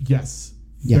yes,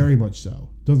 Yeah. very much so.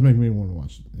 Doesn't make me want to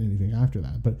watch anything after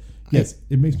that, but yes,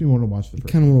 it makes me want to watch the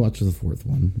first. Kind of want to watch the fourth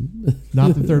one.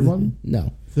 Not the third one.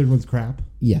 No. Third one's crap.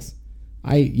 Yes.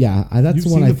 That's You've the one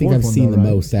seen I the think fourth I've one, seen though, the right?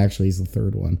 most, actually, is the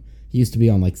third one. He used to be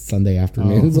on like Sunday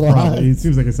afternoons a lot. Probably. It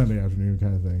seems like a Sunday afternoon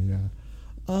kind of thing. Yeah.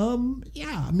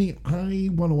 Yeah. I mean, I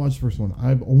want to watch the first one.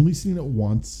 I've only seen it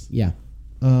once. Yeah.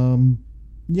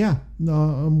 Yeah. No,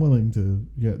 I'm willing to.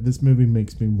 Yeah. This movie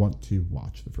makes me want to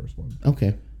watch the first one.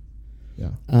 Okay.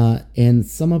 Yeah. And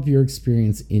sum up your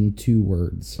experience in 2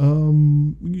 words.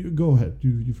 Go ahead.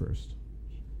 You first.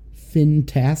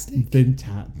 Fantastic.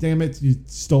 Damn it! You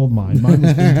stole mine. Mine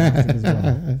was fantastic as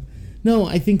well. No,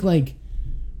 I think like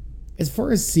as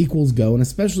far as sequels go, and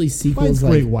especially Mine's sequels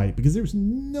Great like White because there's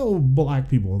no black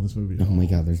people in this movie. oh my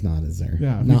God, there's not, is there?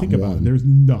 Yeah. If not you think about one. it, there's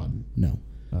none. No.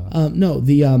 No.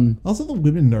 The Also, the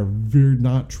women are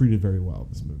not treated very well in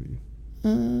this movie. They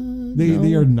no.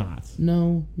 they are not.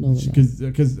 No. They're not.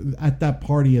 Because at that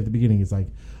party at the beginning, it's like,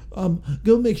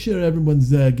 go make sure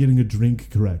everyone's getting a drink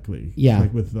correctly. Yeah.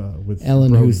 Like with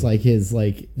Ellen, Brody. who's like his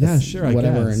like Yeah, sure, I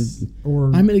whatever, guess. and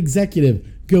Or I'm an executive.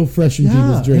 Go freshen yeah,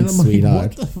 people's drinks, and I'm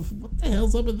sweetheart. Like, what the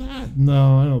hell's up with that?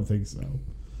 No, I don't think so.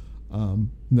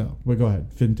 No, but go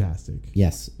ahead. Fantastic.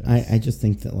 Yes. I just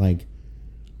think that like,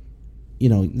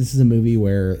 this is a movie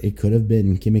where it could have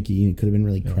been gimmicky and it could have been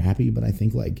really crappy, but I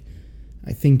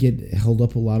think it held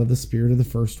up a lot of the spirit of the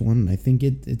first one, and I think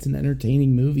it's an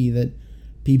entertaining movie that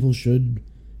people should,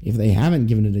 if they haven't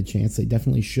given it a chance, they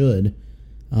definitely should.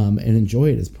 and enjoy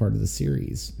it as part of the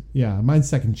series. Yeah, mine's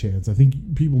Second Chance. I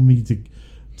think people need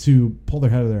to pull their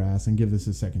head out of their ass and give this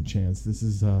a second chance. This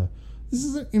is an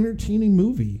entertaining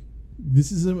movie.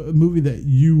 This is a movie that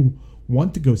you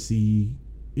want to go see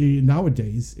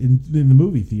nowadays in the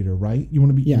movie theater, right? You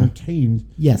want to be entertained.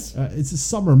 Yes. It's a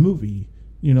summer movie.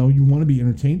 You know, you want to be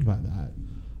entertained by that.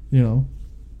 You know.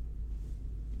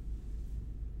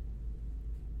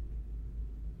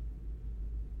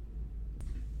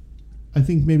 I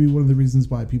think maybe one of the reasons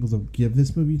why people don't give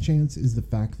this movie a chance is the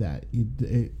fact that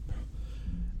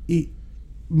it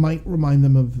might remind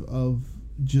them of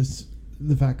just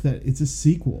the fact that it's a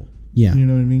sequel. Yeah. You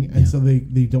know what I mean? And so they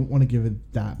don't want to give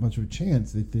it that much of a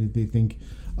chance. They think,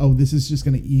 oh, this is just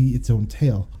going to eat its own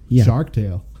tail. Yeah. Shark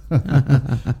tail.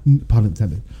 Pun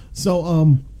intended.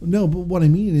 So, no, but what I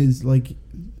mean is, like,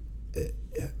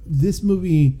 this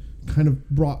movie kind of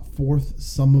brought forth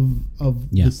some of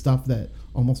the stuff that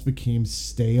almost became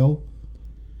stale.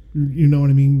 You know what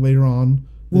I mean? Later on,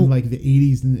 in like the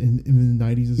 80s and in the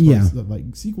 90s, as far as like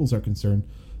sequels are concerned.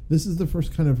 This is the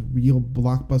first kind of real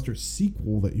blockbuster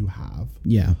sequel that you have.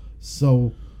 Yeah.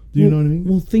 So, do you know what I mean?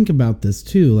 Well, think about this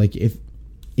too. Like if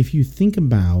you think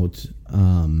about,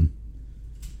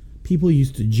 people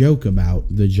used to joke about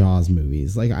the Jaws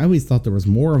movies. Like I always thought there was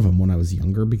more of them when I was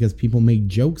younger because people made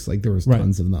jokes like there was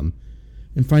tons of them.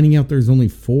 And finding out there's only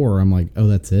 4, I'm like, oh,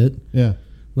 that's it? Yeah.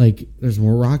 Like, there's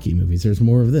more Rocky movies. There's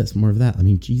more of this, more of that. I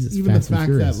mean, Jesus, even Fast the fact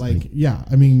and Furious, that, like, yeah,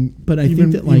 I mean, but I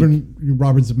think that, like, even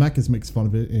Robert Zemeckis makes fun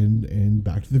of it in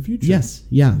Back to the Future. Yes,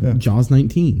 yeah. Jaws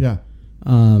 19. Yeah.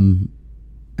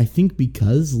 I think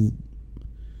because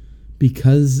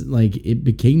like it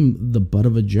became the butt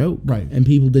of a joke, right? And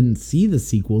people didn't see the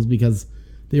sequels because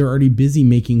they were already busy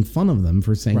making fun of them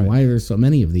for saying why are there so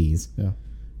many of these. Yeah.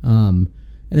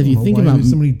 And if you think about there's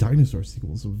so many dinosaur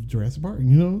sequels of Jurassic Park,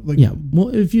 you know, like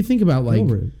well, if you think about like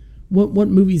what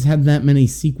movies had that many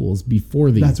sequels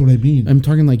before these? That's what I mean. I'm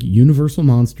talking like Universal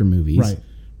monster movies, right?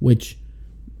 Which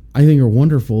I think are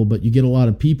wonderful, but you get a lot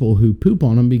of people who poop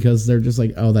on them because they're just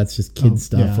like, oh, that's just kid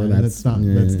stuff, or that's not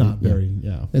very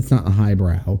that's not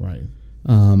highbrow, right?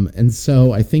 And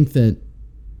so I think that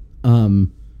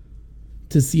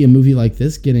to see a movie like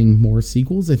this getting more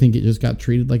sequels, I think it just got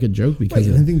treated like a joke because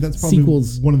I think that's probably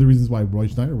one of the reasons why Roy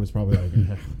Schneider was probably like,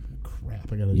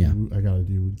 crap, I gotta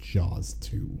do Jaws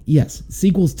 2. Yes,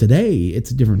 sequels today,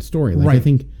 it's a different story. Like I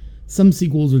think some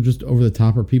sequels are just over the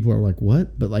top, or people are like,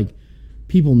 what? But like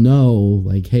people know,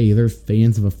 like, hey, they're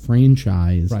fans of a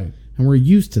franchise, right? And we're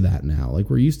used to that now. Like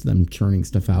we're used to them churning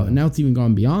stuff out, and now it's even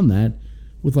gone beyond that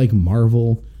with like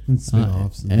Marvel. And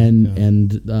spin-offs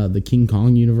and the King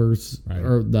Kong universe,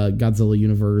 or the Godzilla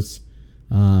universe.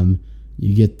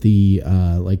 You get the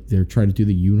like they're trying to do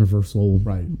the Universal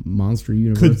monster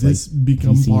universe. Could this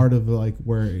become DC? Part of like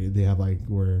where they have like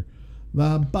where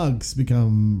the bugs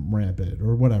become rampant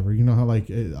or whatever? You know how like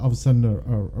all of a sudden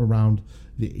around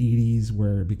the 80s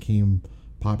where it became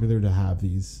popular to have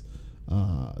these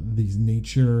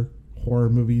nature horror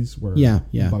movies where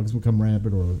bugs become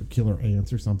rampant or killer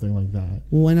ants or something like that.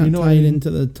 Well, why not tie it into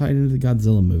the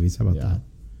Godzilla movies? How about that?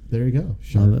 There you go.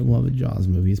 Love the Jaws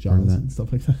movies, part of that and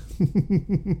stuff like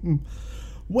that.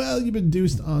 Well, you've been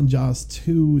deuced on Jaws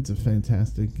 2. It's a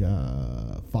fantastic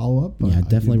follow-up. Yeah,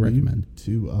 definitely recommend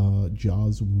to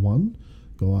Jaws 1.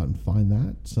 Go out and find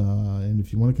that. And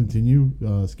if you want to continue,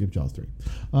 skip Jaws 3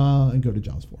 and go to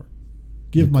Jaws 4.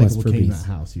 Give Michael Caine that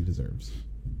house he deserves.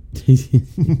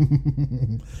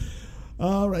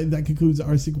 All right, that concludes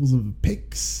our sequels of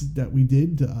picks that we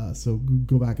did. So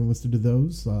go back and listen to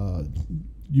those.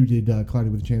 You did Cloudy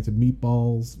with a Chance of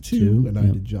Meatballs 2, and I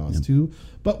did Jaws 2.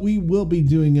 But we will be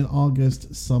doing in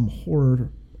August some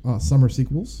horror summer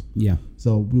sequels. Yeah.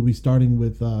 So we'll be starting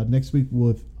with next week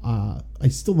with I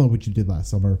Still Know What You Did Last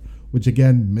Summer, which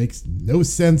again makes no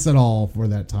sense at all for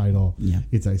that title. Yeah.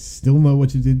 It's I Still Know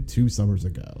What You Did 2 summers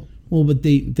ago. Well, but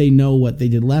they know what they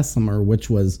did last summer, which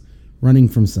was running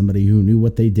from somebody who knew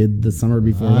what they did the summer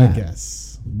before that. I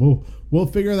guess. We'll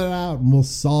figure that out and we'll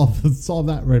solve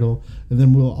that riddle. And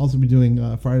then we'll also be doing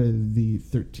Friday the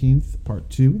 13th, part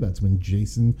 2. That's when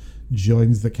Jason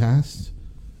joins the cast.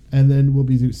 And then we'll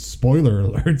be doing spoiler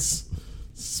alerts.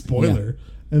 Spoiler. Yeah.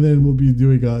 And then we'll be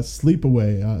doing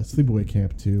Sleepaway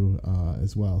Camp 2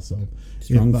 as well. So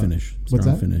strong finish. What's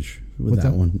that? Finish with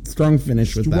that one. Strong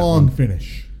finish with that one. Strong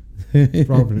finish.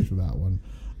 Strong finish with that one.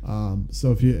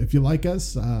 So if you like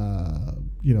us,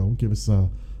 give us a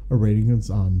rating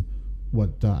on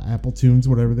what Apple Tunes,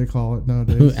 whatever they call it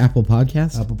nowadays. Apple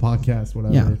Podcast,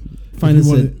 whatever. Yeah, find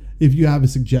us. If you have a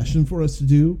suggestion for us to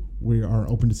do, we are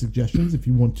open to suggestions. If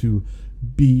you want to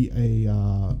be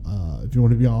if you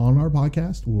want to be on our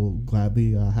podcast, we'll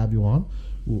gladly have you on.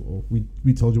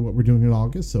 We told you what we're doing in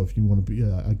August, so if you want to be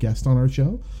a guest on our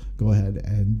show, go ahead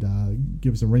and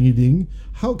give us a ringy ding.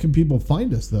 How can people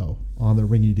find us though on the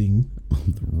ringy ding?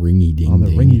 On the ringy ding. On the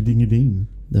ringy dingy ding.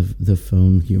 The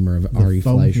phone humor of Ari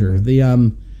Fleischer.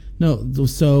 Humor.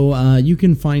 So you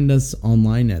can find us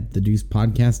online at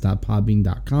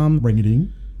thedeucepodcast.podbean.com. Ringy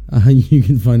ding. You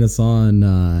can find us on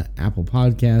Apple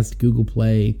Podcast, Google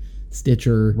Play,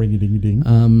 Stitcher. Ringy dingy ding.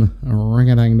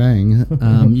 Ring-a-dang-dang.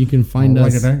 You can find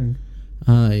us. Ring-a-dang.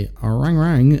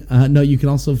 No, you can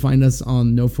also find us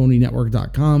on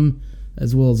nophonynetwork.com,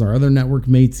 as well as our other network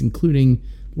mates, including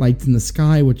Lights in the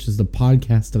Sky, which is the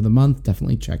podcast of the month.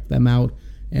 Definitely check them out,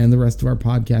 and the rest of our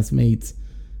podcast mates.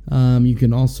 You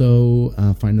can also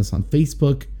find us on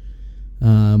Facebook.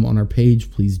 On our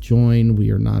page, please join.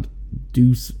 We are not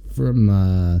Deuce from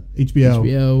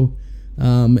HBO.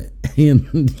 And you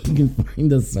can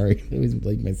find us. Sorry, I always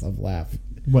make myself laugh.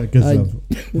 What? Because I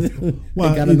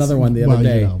got another one the other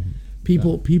day.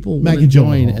 People want to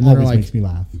join, and they're like, makes me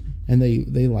laugh. And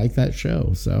they like that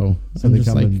show, so I'm they just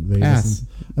come like, and they pass. listen,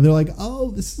 and they're like,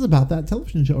 "Oh, this is about that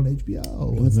television show on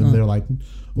HBO." And It's then not. they're like,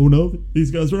 "Oh no,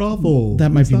 these guys are awful."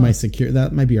 That might It's be not.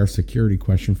 That might be our security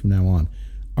question from now on.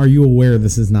 Are you aware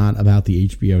this is not about the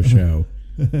HBO show?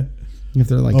 If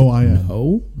they're like, Oh, I am.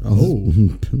 No, Oh.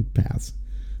 pass.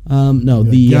 No,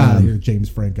 Get the out of here, James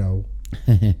Franco.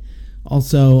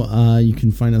 also you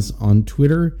can find us on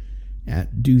Twitter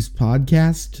at Deuce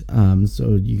Podcast.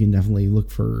 So you can definitely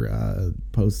look for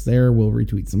posts there. We'll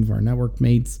retweet some of our network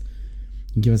mates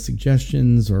and give us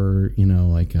suggestions or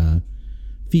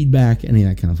feedback, any of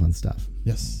that kind of fun stuff.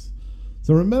 Yes.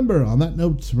 So remember, on that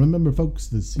note, folks,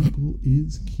 the sequel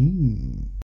is king.